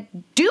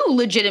that do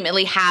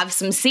legitimately have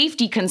some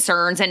safety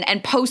concerns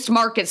and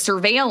post-market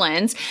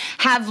surveillance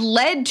have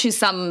led to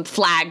some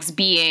flags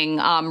being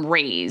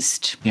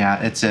raised? Yeah,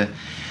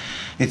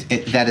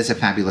 that is a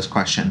fabulous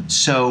question.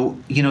 So,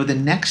 the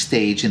next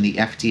stage in the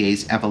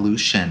FDA's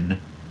evolution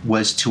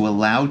was to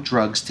allow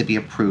drugs to be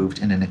approved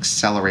in an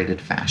accelerated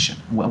fashion.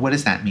 What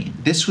does that mean?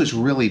 This was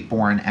really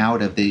born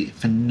out of the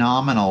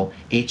phenomenal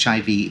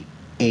HIV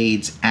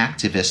AIDS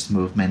activist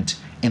movement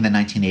in the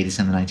 1980s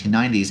and the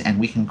 1990s, and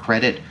we can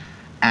credit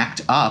ACT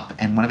UP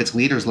and one of its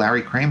leaders,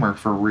 Larry Kramer,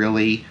 for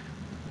really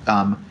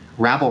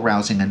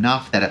rabble-rousing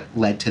enough that it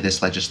led to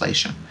this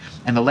legislation.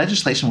 And the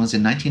legislation was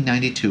in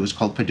 1992. It was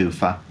called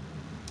PDUFA.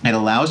 It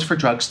allows for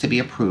drugs to be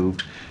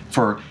approved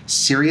for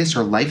serious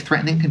or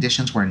life-threatening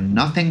conditions where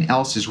nothing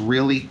else is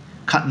really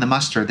cutting the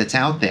mustard that's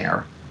out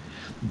there,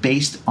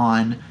 based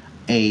on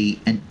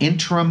an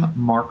interim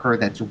marker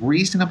that's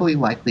reasonably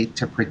likely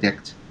to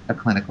predict a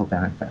clinical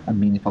benefit, a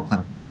meaningful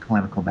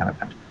clinical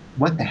benefit.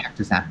 What the heck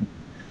does that mean?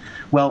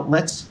 Well,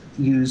 let's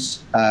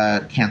use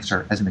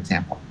cancer as an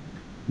example.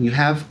 You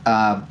have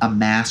a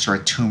mass or a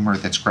tumor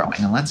that's growing,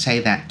 and let's say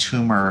that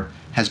tumor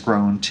has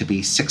grown to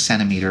be 6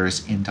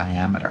 centimeters in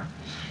diameter.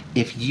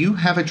 If you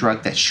have a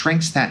drug that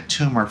shrinks that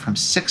tumor from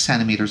 6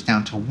 centimeters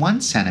down to 1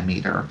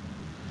 centimeter,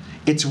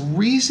 it's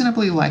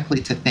reasonably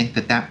likely to think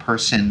that that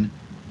person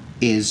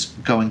is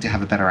going to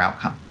have a better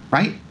outcome,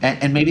 right?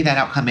 And maybe that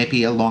outcome may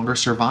be a longer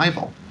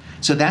survival.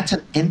 So that's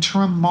an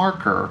interim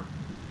marker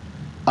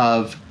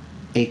of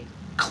a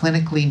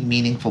clinically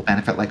meaningful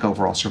benefit like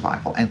overall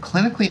survival. And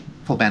clinically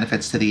meaningful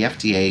benefits to the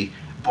FDA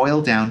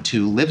boil down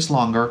to lives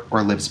longer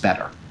or lives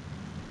better.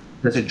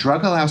 Does a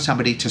drug allow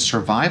somebody to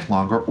survive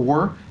longer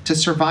or to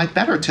survive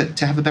better,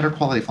 to have a better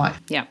quality of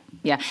life? Yeah.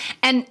 Yeah.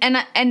 And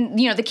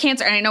the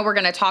cancer, and I know we're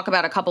going to talk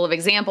about a couple of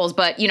examples,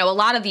 but a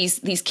lot of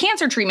these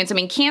cancer treatments, I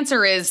mean,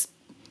 cancer is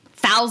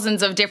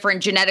thousands of different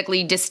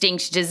genetically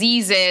distinct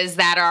diseases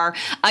that are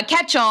a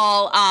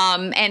catch-all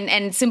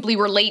and simply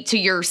relate to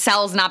your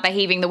cells not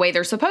behaving the way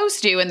they're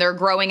supposed to, and they're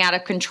growing out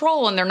of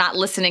control and they're not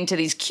listening to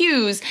these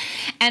cues.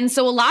 And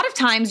so a lot of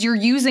times you're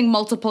using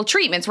multiple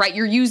treatments, right?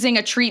 You're using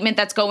a treatment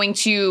that's going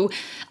to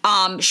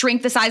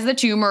shrink the size of the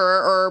tumor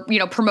or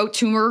promote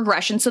tumor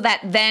regression so that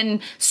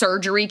then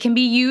surgery can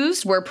be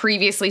used where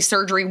previously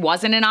surgery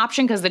wasn't an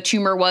option because the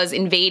tumor was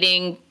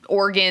invading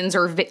organs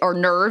or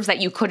nerves that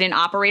you couldn't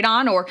operate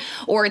on, or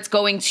it's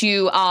going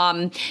to,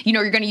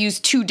 you're going to use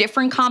two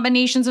different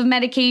combinations of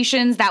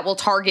medications that will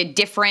target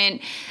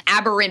different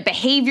aberrant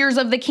behaviors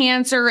of the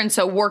cancer. And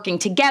so working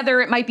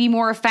together, it might be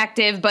more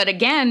effective. But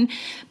again,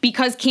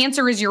 because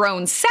cancer is your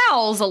own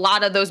cells, a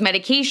lot of those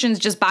medications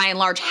just by and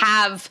large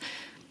have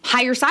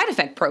higher side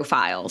effect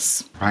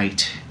profiles.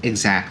 Right,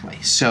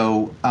 exactly.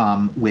 So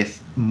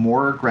with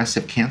more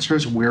aggressive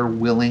cancers, we're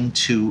willing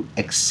to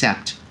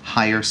accept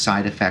higher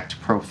side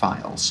effect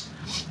profiles.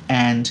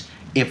 And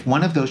if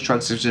one of those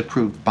drugs is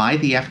approved by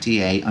the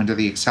FDA under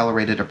the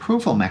accelerated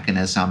approval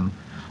mechanism,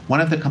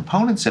 one of the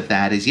components of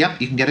that is, you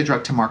can get a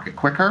drug to market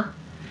quicker.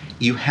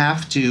 You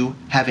have to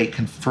have a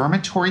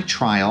confirmatory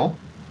trial,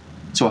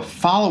 so a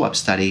follow-up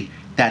study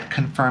that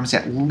confirms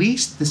at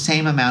least the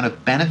same amount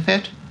of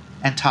benefit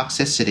and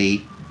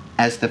toxicity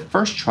as the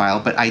first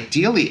trial, but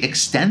ideally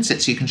extends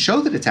it so you can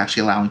show that it's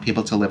actually allowing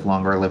people to live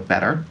longer or live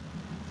better.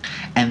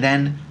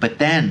 But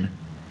then,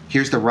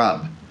 here's the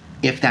rub.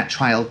 If that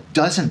trial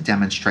doesn't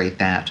demonstrate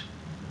that,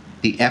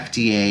 the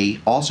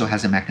FDA also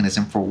has a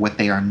mechanism for what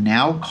they are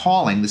now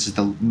calling, this is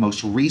the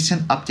most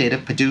recent update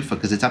of PDUFA,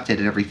 because it's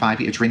updated every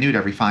 5 years, it's renewed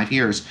every 5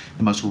 years.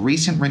 The most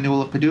recent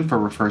renewal of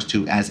PDUFA refers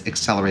to as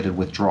accelerated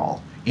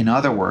withdrawal. In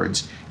other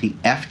words, the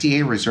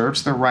FDA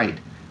reserves the right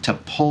to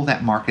pull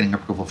that marketing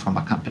approval from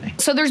a company.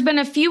 So there's been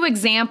a few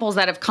examples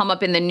that have come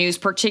up in the news,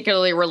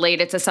 particularly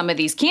related to some of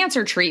these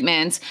cancer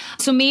treatments.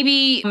 So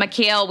maybe,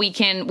 Mikhail, we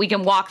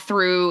can walk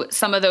through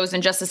some of those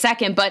in just a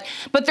second. But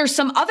there's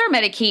some other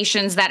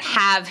medications that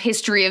have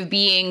history of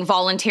being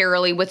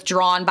voluntarily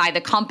withdrawn by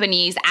the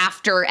companies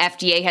after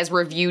FDA has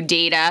reviewed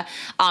data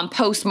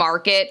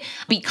post-market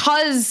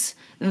because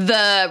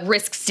the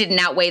risks didn't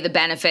outweigh the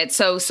benefits.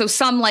 So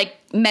some like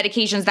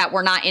medications that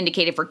were not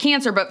indicated for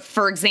cancer, but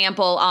for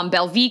example,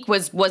 Belviq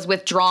was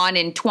withdrawn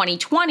in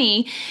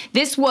 2020.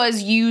 This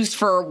was used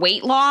for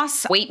weight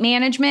loss, weight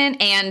management,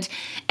 and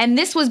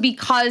this was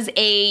because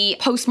a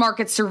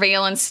post-market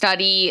surveillance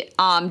study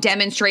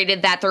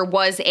demonstrated that there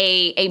was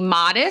a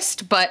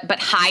modest but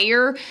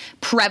higher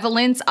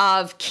prevalence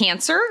of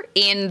cancer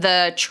in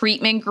the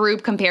treatment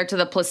group compared to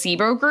the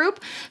placebo group.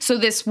 So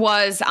this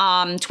was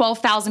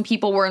 12,000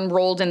 people were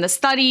enrolled in the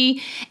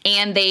study,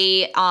 and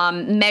they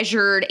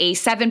measured a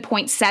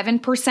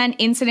 7.7%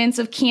 incidence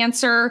of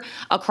cancer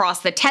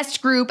across the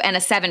test group and a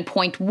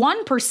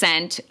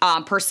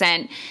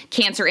 7.1%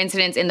 cancer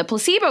incidence in the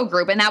placebo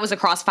group, and that was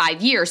across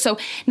 5 years. So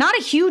not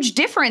a huge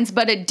difference,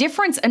 but a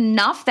difference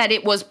enough that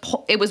it was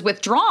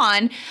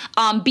withdrawn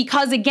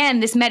because, again,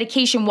 this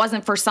medication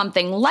wasn't for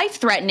something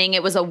life-threatening.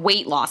 It was a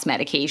weight loss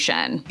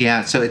medication.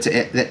 Yeah, so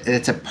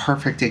it's a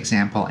perfect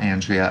example,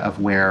 Andrea,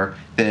 of where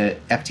the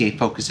FDA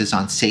focuses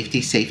on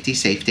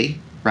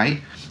safety,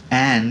 right?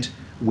 And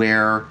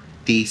where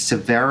the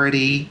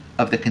severity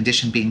of the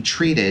condition being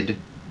treated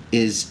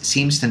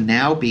seems to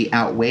now be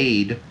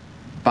outweighed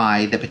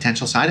by the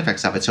potential side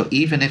effects of it. So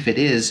even if it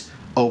is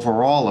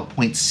overall a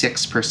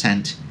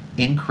 0.6%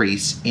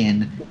 increase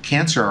in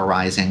cancer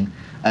arising,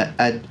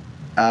 a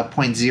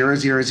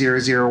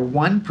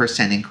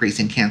 0.00001% increase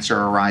in cancer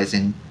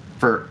arising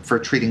for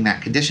treating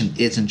that condition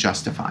isn't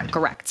justified.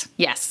 Correct.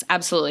 Yes,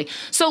 absolutely.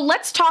 So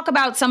let's talk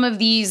about some of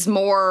these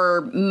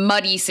more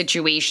muddy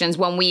situations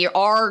when we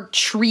are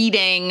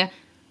treating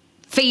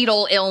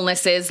fatal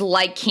illnesses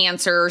like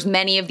cancers.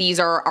 Many of these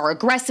are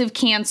aggressive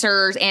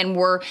cancers, and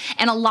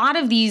a lot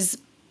of these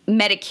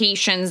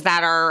medications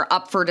that are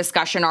up for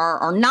discussion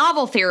are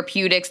novel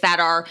therapeutics that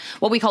are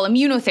what we call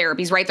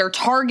immunotherapies, right? They're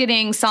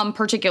targeting some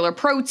particular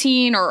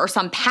protein or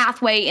some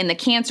pathway in the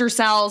cancer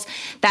cells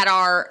that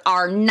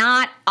are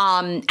not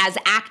as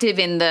active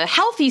in the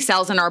healthy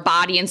cells in our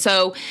body. And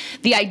so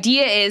the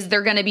idea is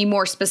they're going to be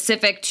more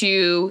specific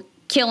to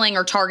killing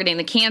or targeting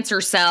the cancer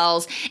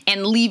cells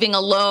and leaving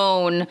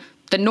alone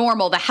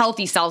the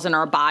healthy cells in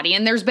our body.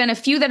 And there's been a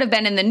few that have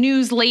been in the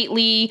news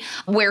lately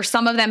where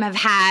some of them have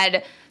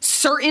had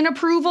certain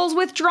approvals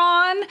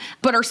withdrawn,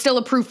 but are still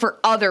approved for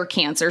other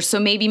cancers. So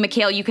maybe,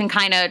 Mikhail, you can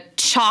kind of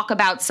talk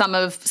about some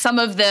of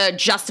the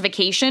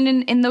justification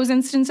in those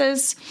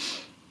instances.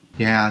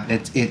 Yeah,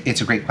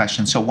 it's a great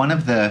question. So one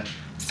of the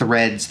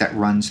threads that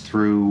runs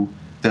through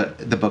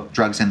the book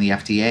Drugs and the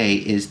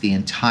FDA is the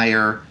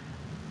entire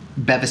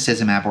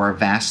bevacizumab or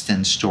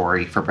Avastin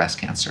story for breast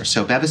cancer.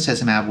 So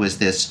bevacizumab was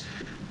this,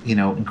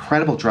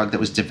 incredible drug that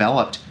was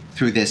developed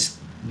through this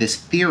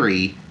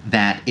theory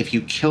that if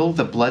you kill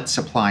the blood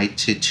supply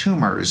to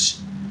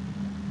tumors,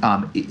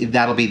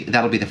 that'll be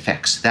the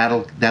fix.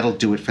 That'll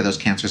do it for those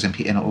cancers, and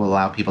it will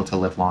allow people to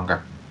live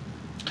longer.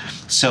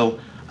 So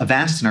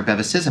Avastin, or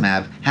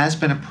bevacizumab, has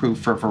been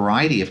approved for a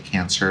variety of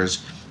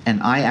cancers,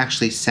 and I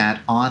actually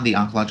sat on the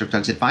Oncologic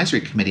Drugs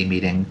Advisory Committee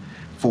meeting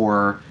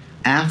for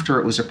after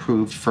it was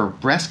approved for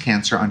breast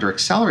cancer under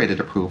accelerated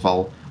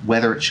approval,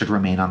 whether it should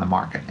remain on the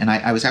market. And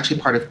I was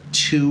actually part of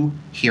two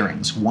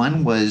hearings.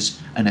 One was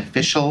an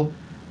official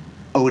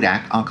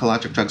ODAC,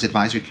 Oncologic Drugs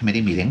Advisory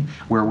Committee meeting,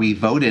 where we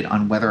voted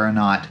on whether or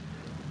not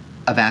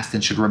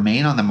Avastin should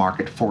remain on the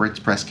market for its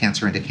breast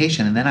cancer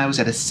indication. And then I was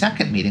at a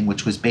second meeting,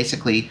 which was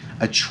basically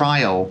a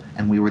trial,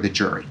 and we were the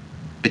jury,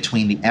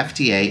 between the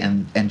FDA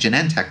and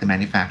Genentech, the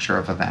manufacturer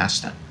of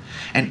Avastin.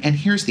 And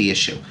here's the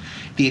issue.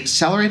 The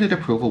accelerated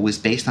approval was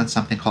based on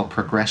something called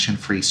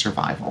progression-free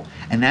survival.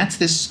 And that's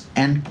this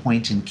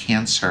endpoint in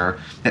cancer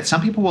that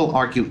some people will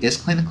argue is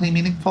clinically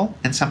meaningful,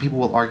 and some people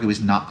will argue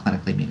is not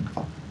clinically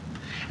meaningful.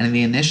 And in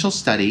the initial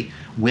study,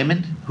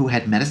 women who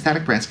had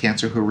metastatic breast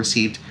cancer who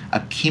received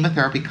a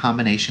chemotherapy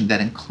combination that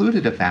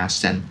included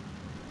Avastin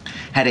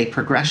had a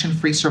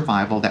progression-free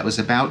survival that was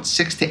about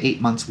 6 to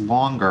 8 months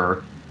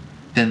longer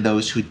than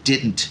those who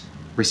didn't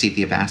receive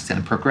the Avastin.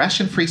 And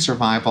progression-free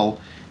survival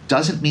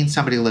doesn't mean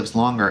somebody lives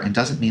longer and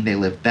doesn't mean they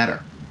live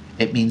better.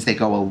 It means they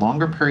go a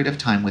longer period of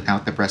time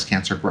without the breast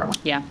cancer growing.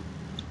 Yeah.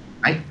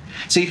 Right?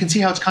 So you can see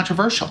how it's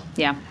controversial.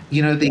 Yeah.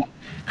 The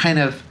kind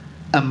of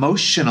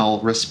emotional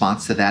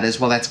response to that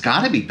is, well, that's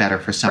got to be better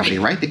for somebody,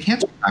 right? The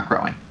cancer's not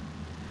growing.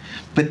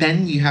 But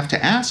then you have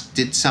to ask,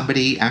 did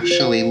somebody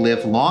actually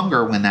live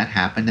longer when that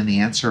happened? And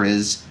the answer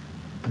is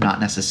not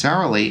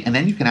necessarily. And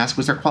then you can ask,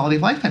 was their quality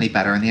of life any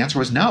better? And the answer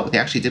was no. They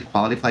actually did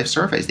quality of life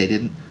surveys. They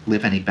didn't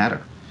live any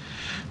better.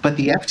 But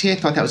the FDA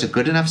thought that was a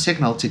good enough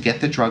signal to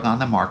get the drug on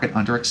the market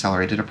under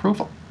accelerated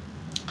approval.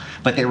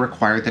 But they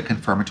required the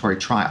confirmatory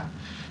trial.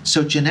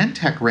 So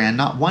Genentech ran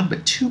not one,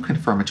 but two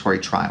confirmatory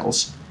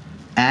trials,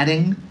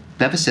 adding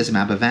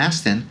bevacizumab,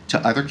 Avastin, to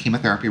other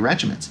chemotherapy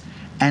regimens.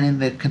 And in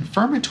the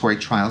confirmatory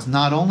trials,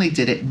 not only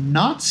did it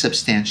not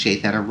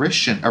substantiate that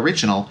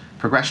original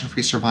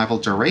progression-free survival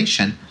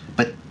duration,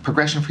 but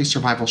progression-free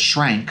survival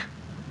shrank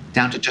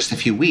down to just a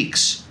few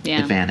weeks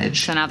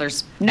advantage. So now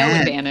there's no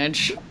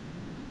advantage.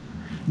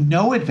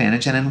 No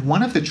advantage. And in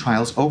one of the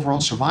trials,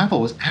 overall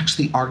survival was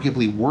actually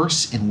arguably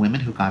worse in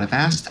women who got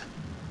Avastin.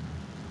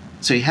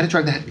 So you had a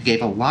drug that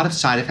gave a lot of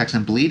side effects,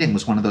 and bleeding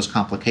was one of those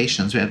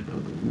complications.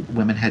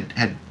 Women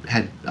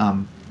had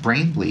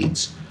brain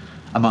bleeds,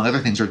 among other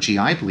things, or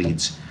GI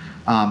bleeds,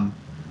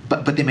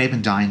 but they may have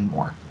been dying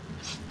more.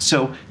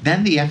 So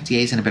then the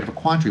FDA is in a bit of a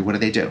quandary. What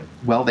do?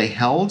 Well, they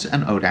held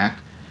an ODAC.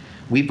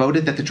 We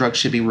voted that the drug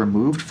should be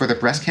removed for the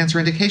breast cancer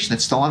indication.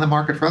 It's still on the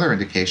market for other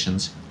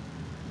indications.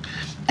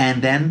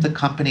 And then the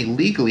company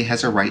legally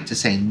has a right to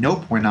say,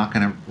 nope, we're not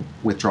going to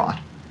withdraw it.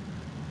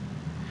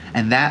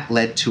 And that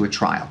led to a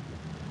trial.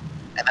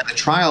 And then the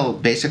trial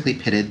basically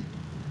pitted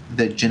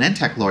the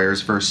Genentech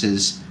lawyers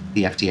versus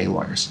the FDA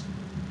lawyers.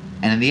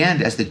 And in the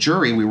end, as the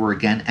jury, we were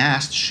again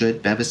asked,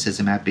 should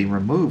bevacizumab be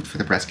removed for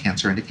the breast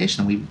cancer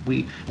indication? And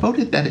we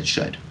voted that it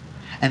should.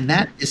 And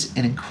that is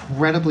an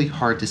incredibly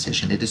hard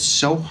decision. It is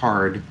so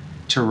hard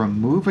to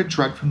remove a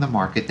drug from the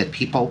market that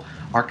people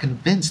are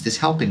convinced is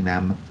helping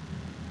them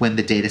when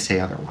the data say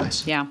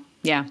otherwise. Yeah,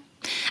 yeah.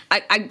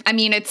 I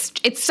mean,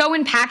 it's so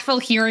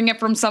impactful hearing it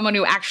from someone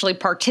who actually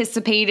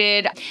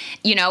participated,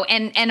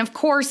 and of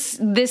course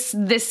this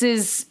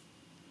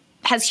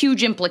has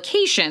huge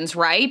implications,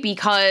 right?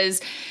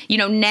 Because,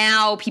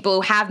 now people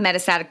who have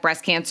metastatic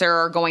breast cancer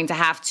are going to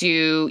have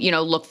to,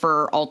 look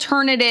for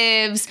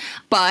alternatives,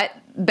 but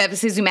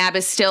bevacizumab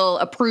is still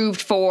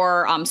approved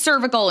for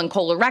cervical and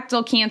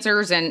colorectal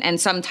cancers and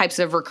some types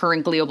of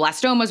recurrent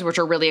glioblastomas, which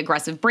are really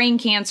aggressive brain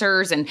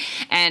cancers, and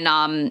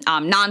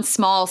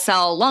non-small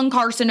cell lung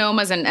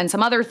carcinomas and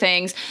some other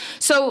things.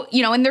 So,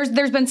 and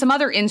there's been some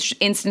other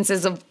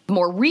instances of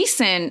more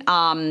recent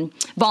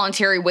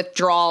voluntary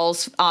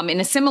withdrawals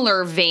in a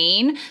similar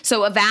vein.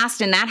 So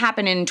Avastin, that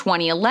happened in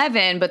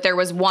 2011, but there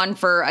was one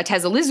for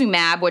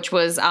atezolizumab, which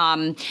was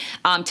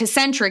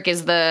Tecentriq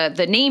is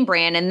the name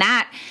brand, and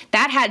that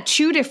had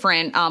two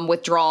different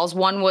withdrawals.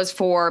 One was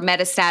for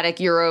metastatic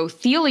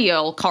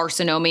urothelial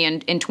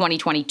carcinoma in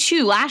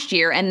 2022, last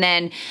year, and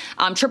then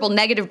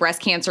triple-negative breast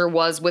cancer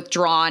was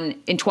withdrawn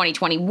in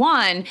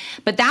 2021,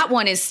 but that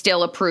one is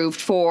still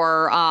approved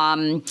for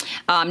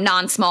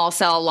non-small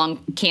cell lung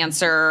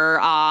cancer,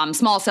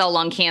 small cell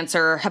lung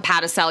cancer,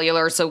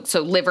 hepatocellular,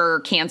 so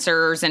liver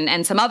cancers,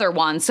 and some other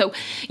ones. So,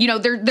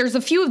 there's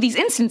a few of these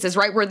instances,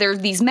 right, where there's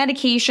these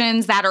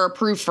medications that are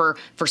approved for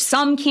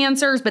some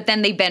cancers, but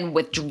then they've been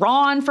withdrawn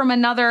from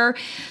another.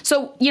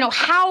 So,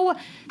 how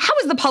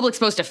is the public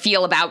supposed to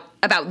feel about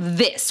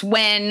this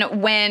when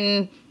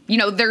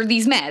there are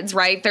these meds,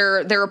 right?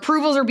 Their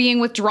approvals are being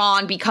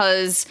withdrawn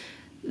because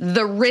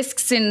the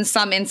risks in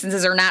some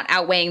instances are not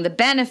outweighing the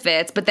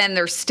benefits, but then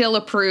they're still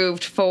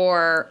approved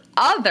for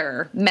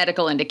other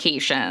medical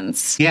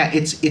indications. Yeah,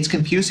 it's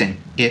confusing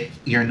if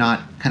you're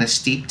not kind of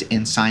steeped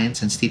in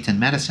science and steeped in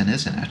medicine,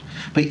 isn't it?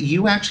 But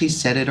you actually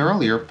said it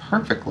earlier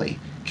perfectly.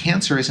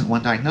 cancer isn't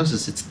one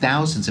diagnosis, it's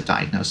thousands of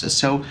diagnoses.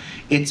 So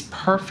it's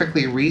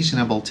perfectly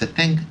reasonable to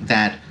think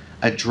that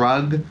a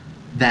drug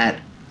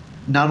that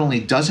not only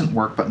doesn't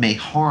work but may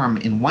harm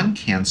in one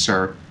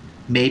cancer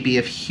may be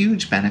of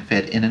huge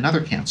benefit in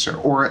another cancer,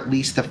 or at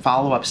least the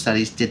follow-up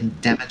studies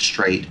didn't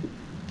demonstrate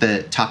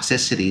the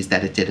toxicities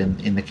that it did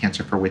in the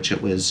cancer for which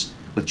it was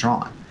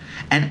withdrawn.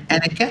 And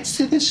it gets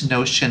to this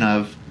notion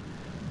of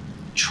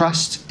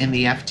trust in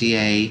the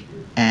FDA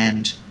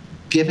and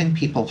giving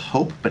people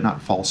hope, but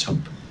not false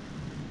hope.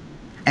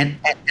 And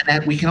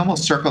that we can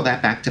almost circle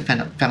that back to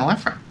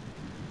phenylephrine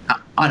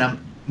on a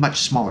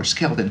much smaller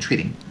scale than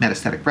treating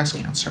metastatic breast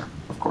cancer,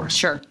 of course.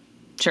 Sure.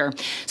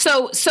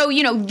 So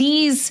you know,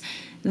 these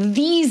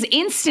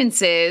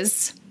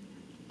instances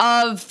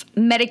of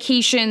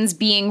medications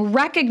being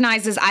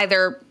recognized as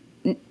either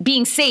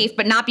being safe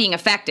but not being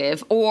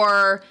effective,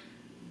 or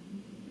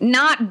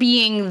not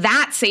being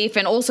that safe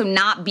and also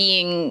not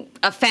being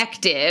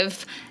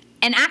effective,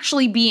 and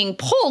actually being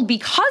pulled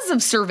because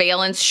of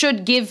surveillance,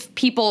 should give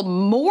people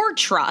more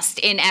trust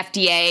in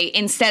FDA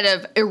instead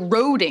of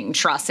eroding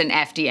trust in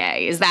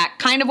FDA. Is that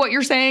kind of what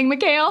you're saying,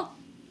 Mikhail?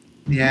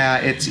 Yeah,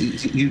 it's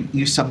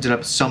you summed it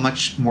up so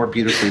much more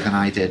beautifully than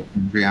I did,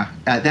 Andrea.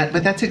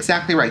 But that's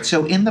exactly right.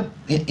 So in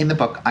the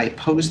book, I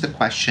posed the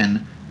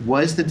question: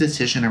 was the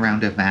decision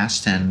around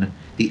Avastin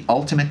the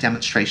ultimate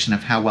demonstration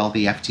of how well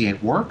the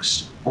FDA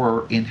works,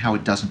 or in how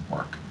it doesn't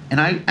work?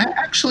 And I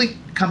actually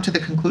come to the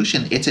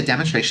conclusion it's a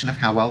demonstration of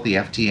how well the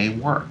FDA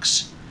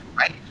works,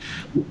 right?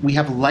 We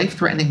have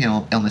life-threatening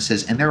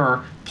illnesses, and there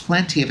are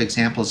plenty of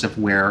examples of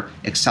where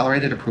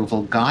accelerated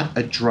approval got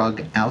a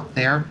drug out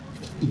there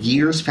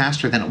years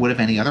faster than it would have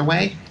any other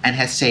way, and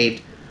has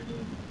saved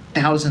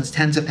thousands,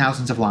 tens of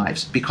thousands of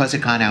lives because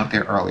it got out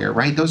there earlier,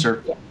 right? Those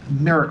are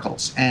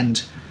miracles.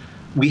 And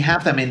we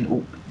have them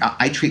in,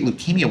 I treat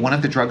leukemia. One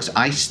of the drugs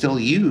I still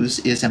use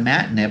is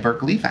imatinib or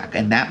Gleevec.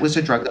 And that was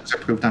a drug that was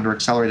approved under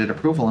accelerated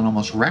approval in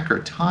almost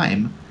record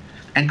time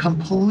and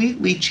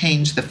completely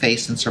changed the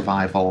face and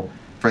survival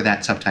for that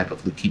subtype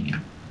of leukemia.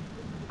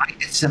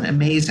 It's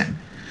amazing.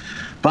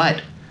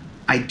 But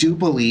I do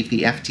believe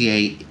the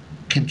FDA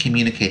can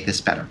communicate this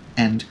better.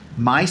 And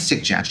my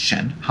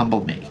suggestion,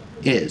 humble me,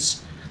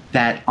 is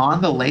that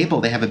on the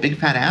label they have a big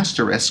fat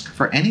asterisk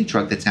for any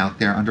drug that's out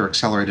there under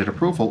accelerated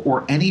approval,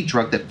 or any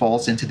drug that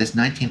falls into this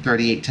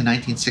 1938 to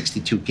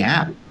 1962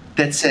 gap,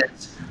 that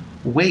says,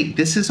 wait,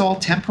 this is all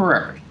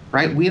temporary,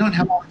 right? We don't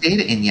have all the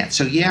data in yet.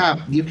 So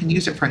yeah, you can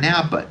use it for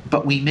now,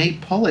 but we may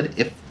pull it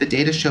if the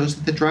data shows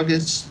that the drug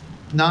is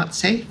not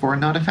safe or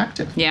not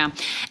effective. Yeah.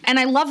 And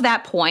I love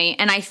that point.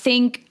 And I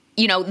think,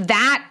 you know,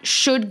 that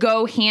should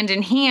go hand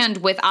in hand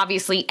with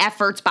obviously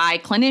efforts by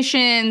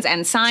clinicians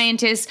and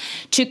scientists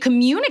to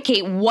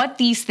communicate what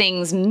these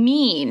things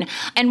mean.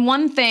 And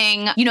one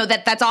thing, you know,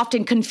 that's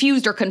often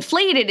confused or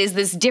conflated is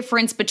this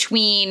difference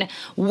between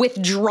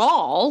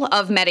withdrawal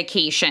of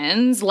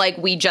medications, like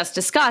we just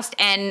discussed,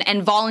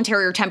 and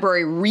voluntary or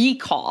temporary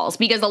recalls.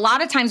 Because a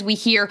lot of times we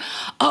hear,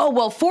 oh,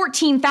 well,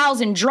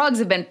 14,000 drugs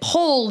have been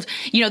pulled.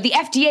 You know, the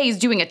FDA is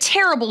doing a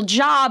terrible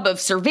job of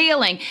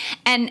surveilling.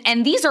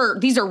 And these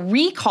are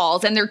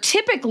recalls, and they're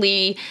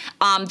typically,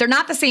 they're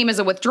not the same as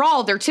a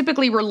withdrawal. They're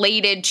typically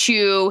related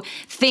to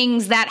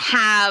things that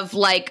have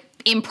like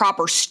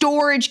improper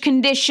storage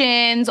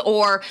conditions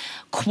or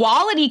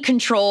quality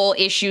control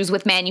issues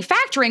with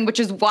manufacturing, which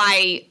is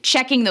why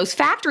checking those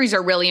factories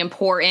are really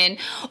important,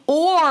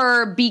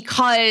 or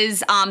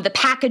because the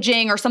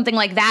packaging or something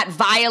like that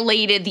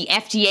violated the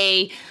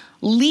FDA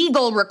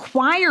legal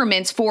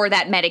requirements for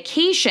that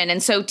medication.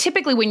 And so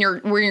typically when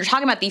you're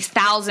talking about these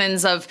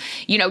thousands of,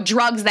 you know,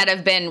 drugs that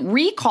have been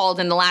recalled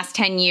in the last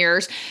 10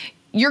 years,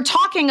 you're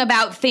talking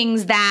about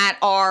things that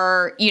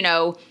are, you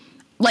know,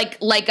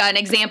 like an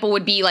example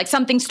would be like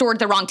something stored at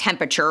the wrong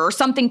temperature, or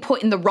something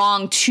put in the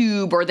wrong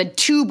tube, or the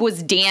tube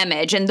was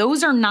damaged. And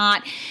those are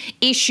not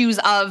issues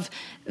of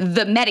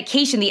the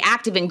medication, the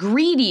active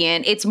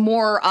ingredient. It's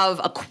more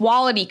of a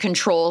quality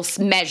control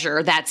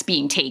measure that's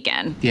being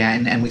taken. Yeah,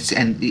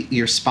 and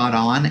you're spot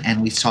on.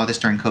 And we saw this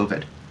during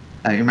COVID.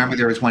 You remember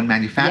there was one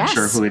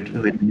manufacturer Yes. who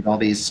had made all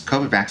these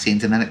COVID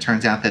vaccines, and then it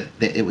turns out that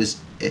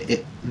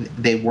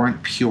they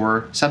weren't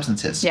pure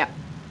substances. Yeah.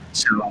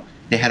 So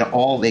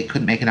they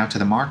couldn't make it out to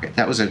the market.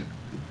 That was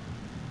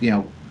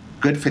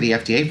good for the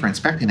FDA for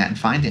inspecting that and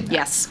finding that.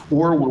 Yes.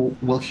 Or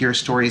we'll hear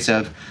stories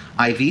of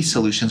IV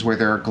solutions where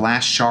there are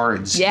glass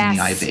shards in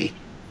the IV.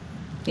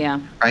 Yeah.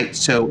 Right?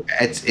 So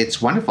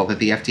it's wonderful that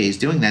the FDA is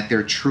doing that.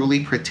 They're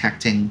truly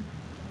protecting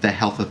the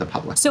health of the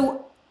public.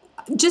 So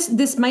just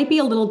this might be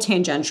a little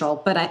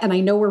tangential, but I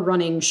know we're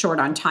running short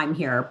on time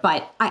here,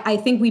 but I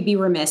think we'd be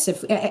remiss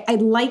if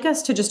I'd like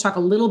us to just talk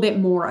a little bit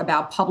more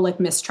about public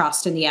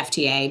mistrust in the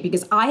FDA,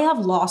 because I have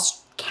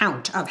lost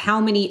count of how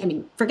many, I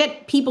mean,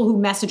 forget people who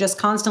message us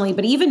constantly,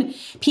 but even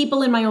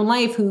people in my own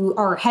life who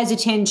are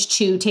hesitant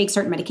to take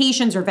certain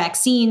medications or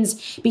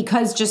vaccines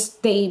because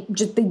they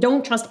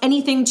don't trust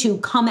anything to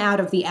come out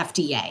of the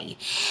FDA.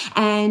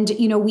 And,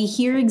 we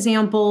hear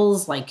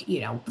examples like,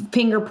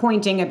 finger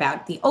pointing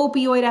about the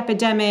opioid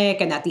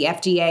epidemic and that the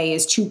FDA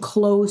is too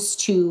close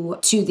to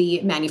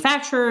the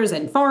manufacturers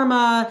and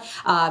pharma,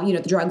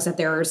 the drugs that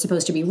they're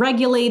supposed to be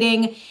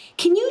regulating.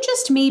 Can you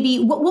just maybe,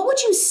 what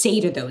would you say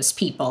to those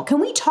people? Can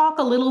we talk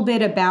a little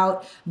bit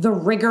about the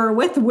rigor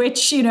with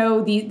which,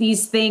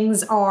 these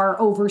things are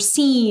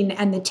overseen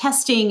and the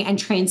testing and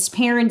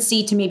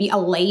transparency to maybe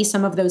allay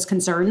some of those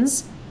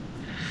concerns?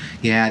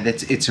 Yeah,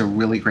 it's a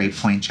really great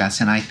point,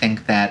 Jess. And I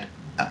think that,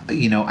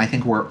 I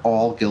think we're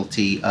all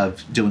guilty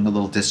of doing a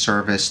little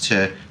disservice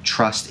to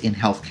trust in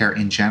healthcare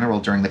in general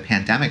during the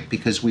pandemic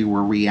because we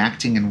were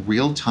reacting in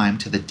real time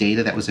to the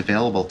data that was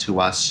available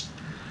to us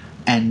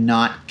and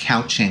not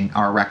couching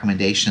our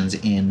recommendations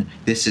in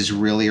this is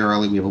really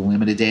early, we have a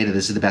limited data,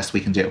 this is the best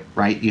we can do,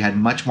 right? You had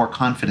much more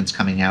confidence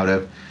coming out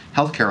of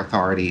healthcare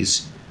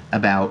authorities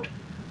about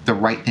the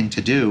right thing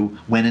to do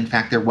when in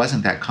fact there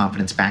wasn't that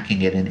confidence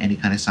backing it in any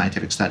kind of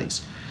scientific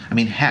studies. I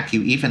mean, heck,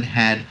 you even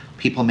had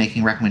people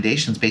making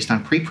recommendations based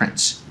on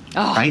preprints,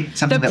 right?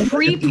 Something the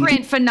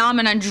preprint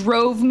phenomenon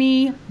drove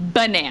me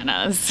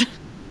bananas.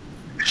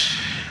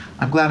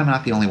 I'm glad I'm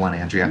not the only one,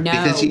 Andrea. No.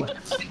 Because you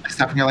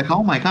stuff and you're like,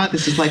 oh my God,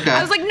 this is like a...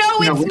 I was like,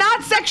 no, it's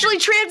not sexually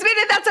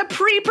transmitted. That's a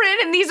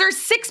preprint. And these are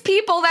 6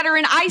 people that are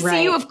in ICU.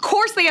 Right. Of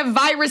course they have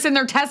virus in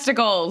their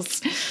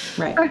testicles.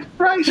 Right,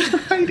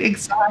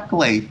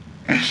 exactly.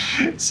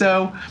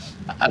 So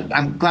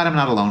I'm glad I'm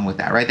not alone with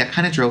that, right? That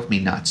kind of drove me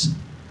nuts.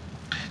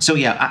 So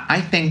yeah, I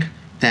think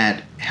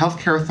that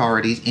healthcare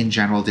authorities in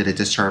general did a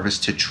disservice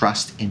to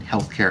trust in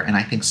healthcare. And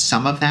I think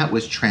some of that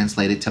was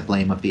translated to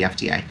blame of the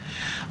FDA.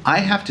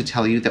 I have to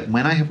tell you that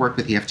when I have worked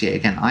with the FDA,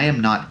 again, I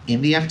am not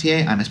in the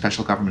FDA. I'm a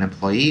special government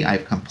employee. I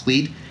have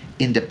complete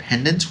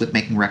independence with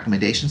making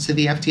recommendations to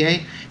the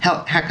FDA.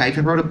 Heck, I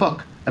even wrote a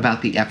book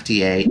about the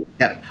FDA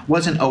that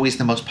wasn't always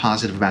the most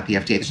positive about the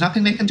FDA. There's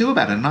nothing they can do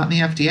about it. I'm not in the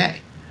FDA.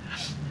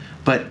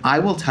 But I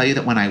will tell you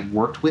that when I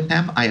worked with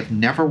them, I have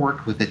never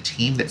worked with a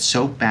team that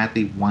so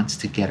badly wants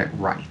to get it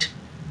right.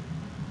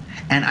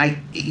 And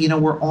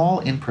we're all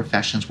in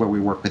professions where we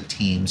work with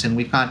teams, and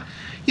we've got,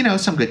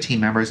 some good team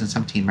members and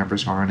some team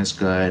members aren't as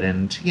good.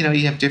 And, you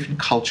have different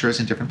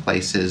cultures in different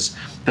places.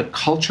 The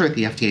culture at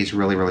the FDA is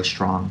really, really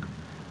strong.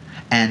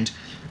 And,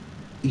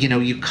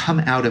 you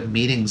come out of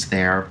meetings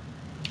there,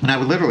 and I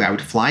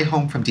would fly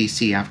home from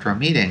DC after a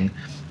meeting,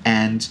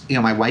 and,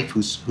 my wife,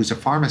 who's a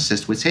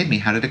pharmacist, would say to me,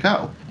 how did it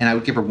go? And I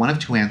would give her one of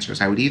 2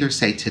 answers. I would either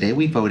say, today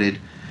we voted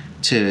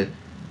to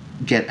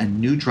get a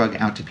new drug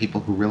out to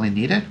people who really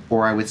need it,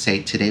 or I would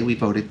say, today we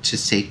voted to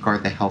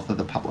safeguard the health of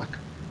the public.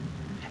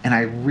 And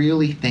I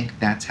really think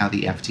that's how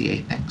the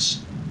FDA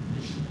thinks.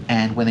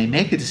 And when they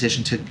make a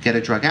decision to get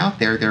a drug out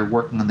there, they're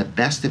working on the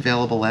best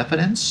available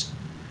evidence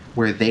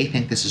where they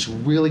think this is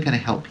really going to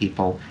help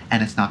people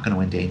and it's not going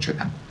to endanger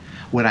them.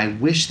 What I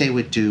wish they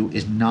would do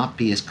is not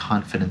be as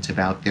confident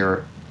about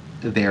their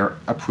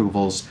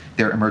approvals,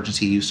 their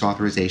emergency use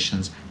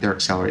authorizations, their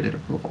accelerated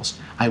approvals.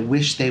 I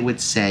wish they would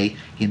say,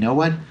 you know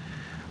what,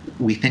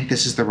 we think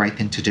this is the right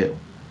thing to do.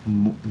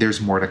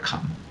 There's more to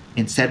come.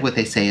 Instead, what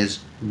they say is,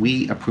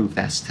 we approve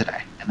this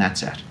today, and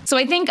that's it. So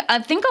I think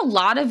a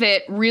lot of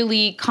it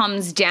really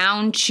comes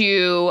down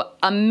to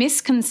a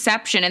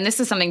misconception, and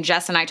this is something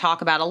Jess and I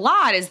talk about a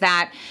lot, is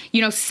that,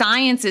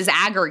 science is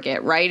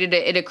aggregate, right?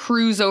 It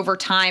accrues over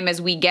time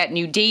as we get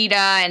new data,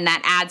 and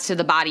that adds to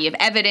the body of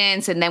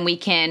evidence, and then we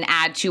can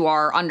add to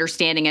our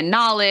understanding and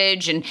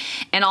knowledge and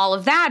all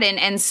of that.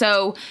 And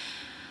so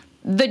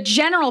the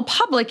general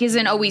public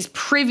isn't always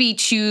privy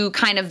to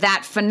kind of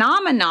that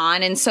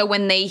phenomenon. And so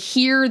when they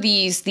hear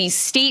these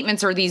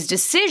statements or these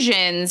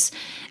decisions,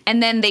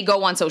 and then they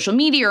go on social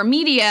media or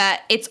media,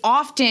 it's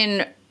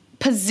often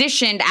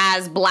positioned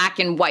as black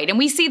and white. And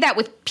we see that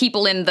with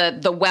people in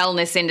the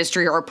wellness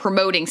industry or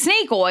promoting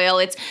snake oil.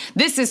 It's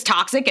this is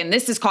toxic and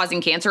this is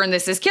causing cancer and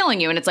this is killing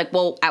you. And it's like,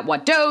 well, at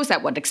what dose,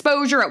 at what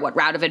exposure, at what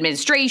route of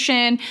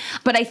administration?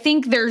 But I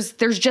think there's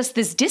just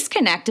this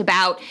disconnect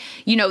about,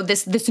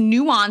 this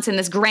nuance and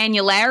this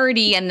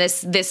granularity and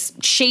this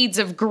shades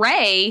of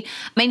gray.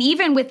 I mean,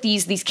 even with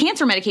these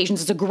cancer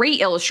medications, it's a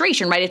great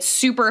illustration, right? It's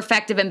super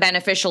effective and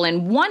beneficial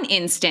in one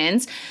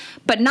instance,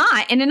 but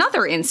not in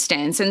another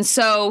instance. And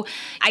so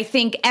I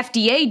think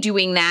FDA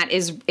doing that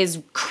is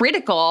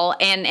critical.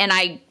 And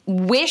I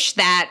wish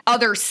that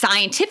other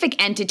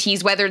scientific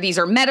entities, whether these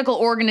are medical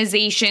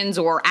organizations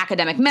or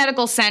academic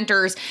medical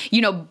centers,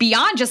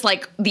 beyond just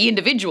like the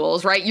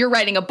individuals, right? You're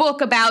writing a book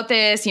about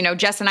this,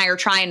 Jess and I are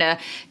trying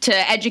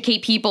to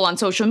educate people on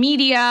social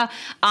media.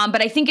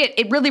 But I think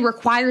it really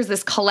requires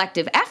this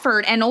collective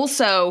effort and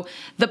also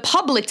the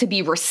public to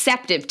be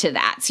receptive to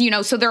that.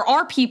 So there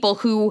are people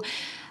who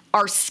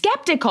are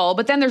skeptical,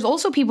 but then there's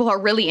also people who are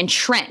really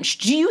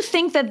entrenched. Do you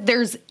think that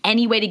there's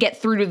any way to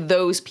get through to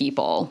those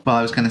people? Well,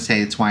 I was going to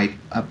say it's why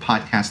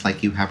podcasts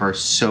like you have are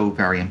so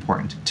very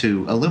important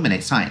to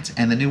illuminate science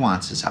and the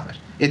nuances of it.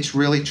 It's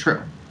really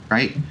true,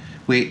 right?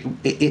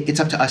 It's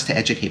up to us to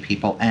educate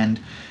people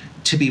and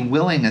to be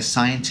willing as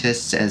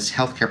scientists, as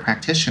healthcare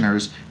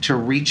practitioners, to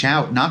reach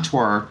out not to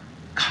our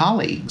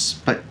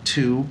colleagues, but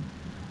to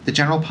the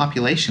general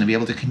population, and be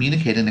able to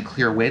communicate in a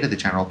clear way to the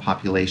general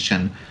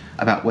population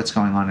about what's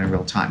going on in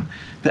real time.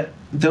 But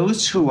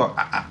those who are,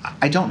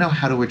 I don't know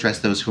how to address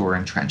those who are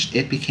entrenched.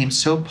 It became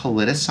so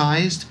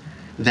politicized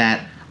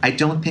that I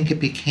don't think it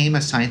became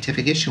a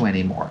scientific issue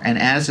anymore. And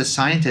as a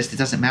scientist, it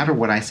doesn't matter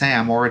what I say,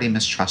 I'm already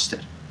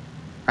mistrusted,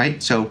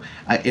 right? So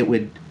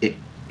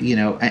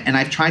and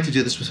I've tried to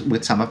do this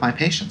with some of my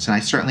patients, and I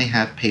certainly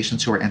have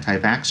patients who are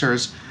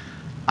anti-vaxxers.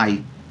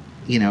 I,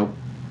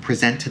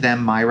 present to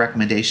them my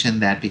recommendation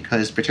that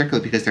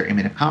particularly because they're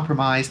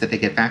immunocompromised, that they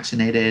get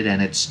vaccinated,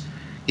 and it's,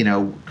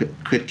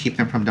 could keep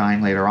them from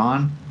dying later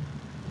on.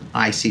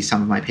 I see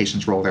some of my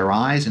patients roll their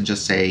eyes and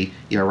just say,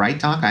 "You're right,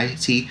 doc." I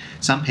see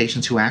some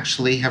patients who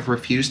actually have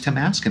refused to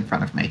mask in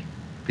front of me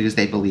because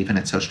they believe in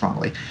it so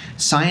strongly.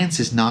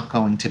 Science is not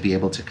going to be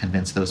able to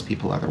convince those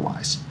people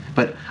otherwise.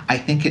 But I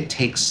think it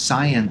takes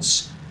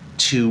science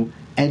to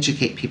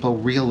educate people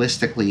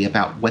realistically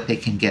about what they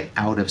can get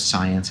out of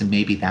science, and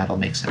maybe that'll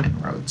make some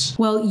inroads.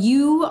 Well,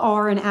 you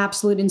are an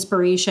absolute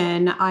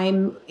inspiration.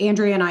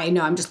 Andrea and I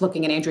know, I'm just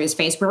looking at Andrea's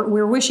face.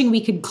 We're wishing we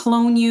could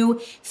clone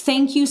you.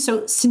 Thank you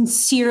so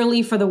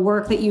sincerely for the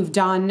work that you've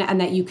done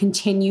and that you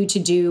continue to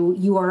do.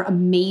 You are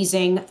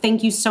amazing.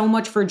 Thank you so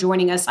much for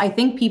joining us. I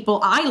think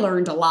I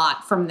learned a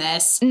lot from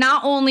this.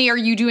 Not only are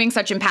you doing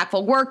such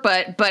impactful work,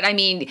 but I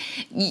mean,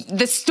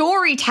 the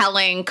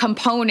storytelling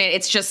component,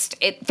 it's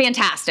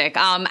fantastic.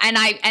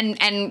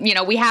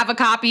 We have a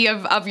copy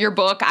of your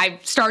book. I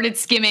started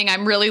skimming.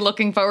 I'm really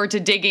looking forward to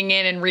digging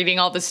in and reading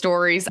all the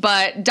stories.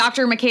 But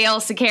Dr. Mikhail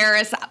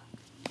Sakaris,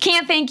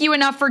 can't thank you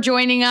enough for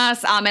joining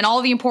us and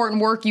all the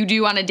important work you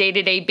do on a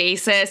day-to-day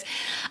basis.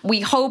 We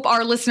hope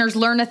our listeners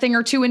learn a thing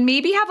or two and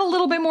maybe have a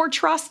little bit more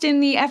trust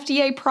in the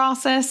FDA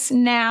process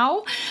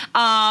now.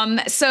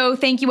 So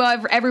thank you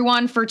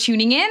everyone for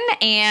tuning in.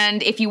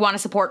 And if you want to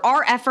support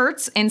our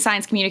efforts in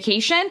science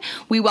communication,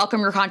 we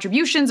welcome your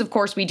contributions. Of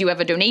course, we do have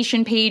a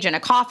donation page and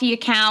a coffee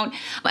account.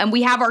 And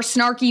we have our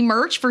snarky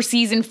merch for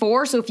season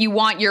 4. So if you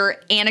want your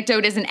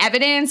anecdote as an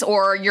evidence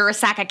or you're a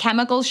sack of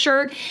chemicals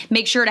shirt,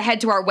 make sure to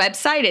head to our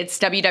website. It's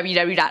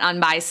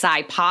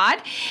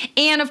www.unbiasedscipod.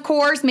 And of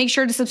course, make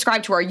sure to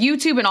subscribe to our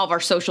YouTube and all of our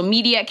social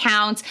media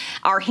accounts.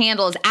 Our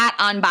handle is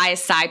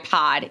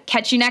 @unbiasedscipod.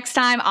 Catch you next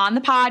time on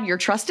the pod, your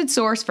trusted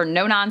source for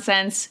no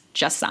nonsense,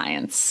 just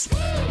science.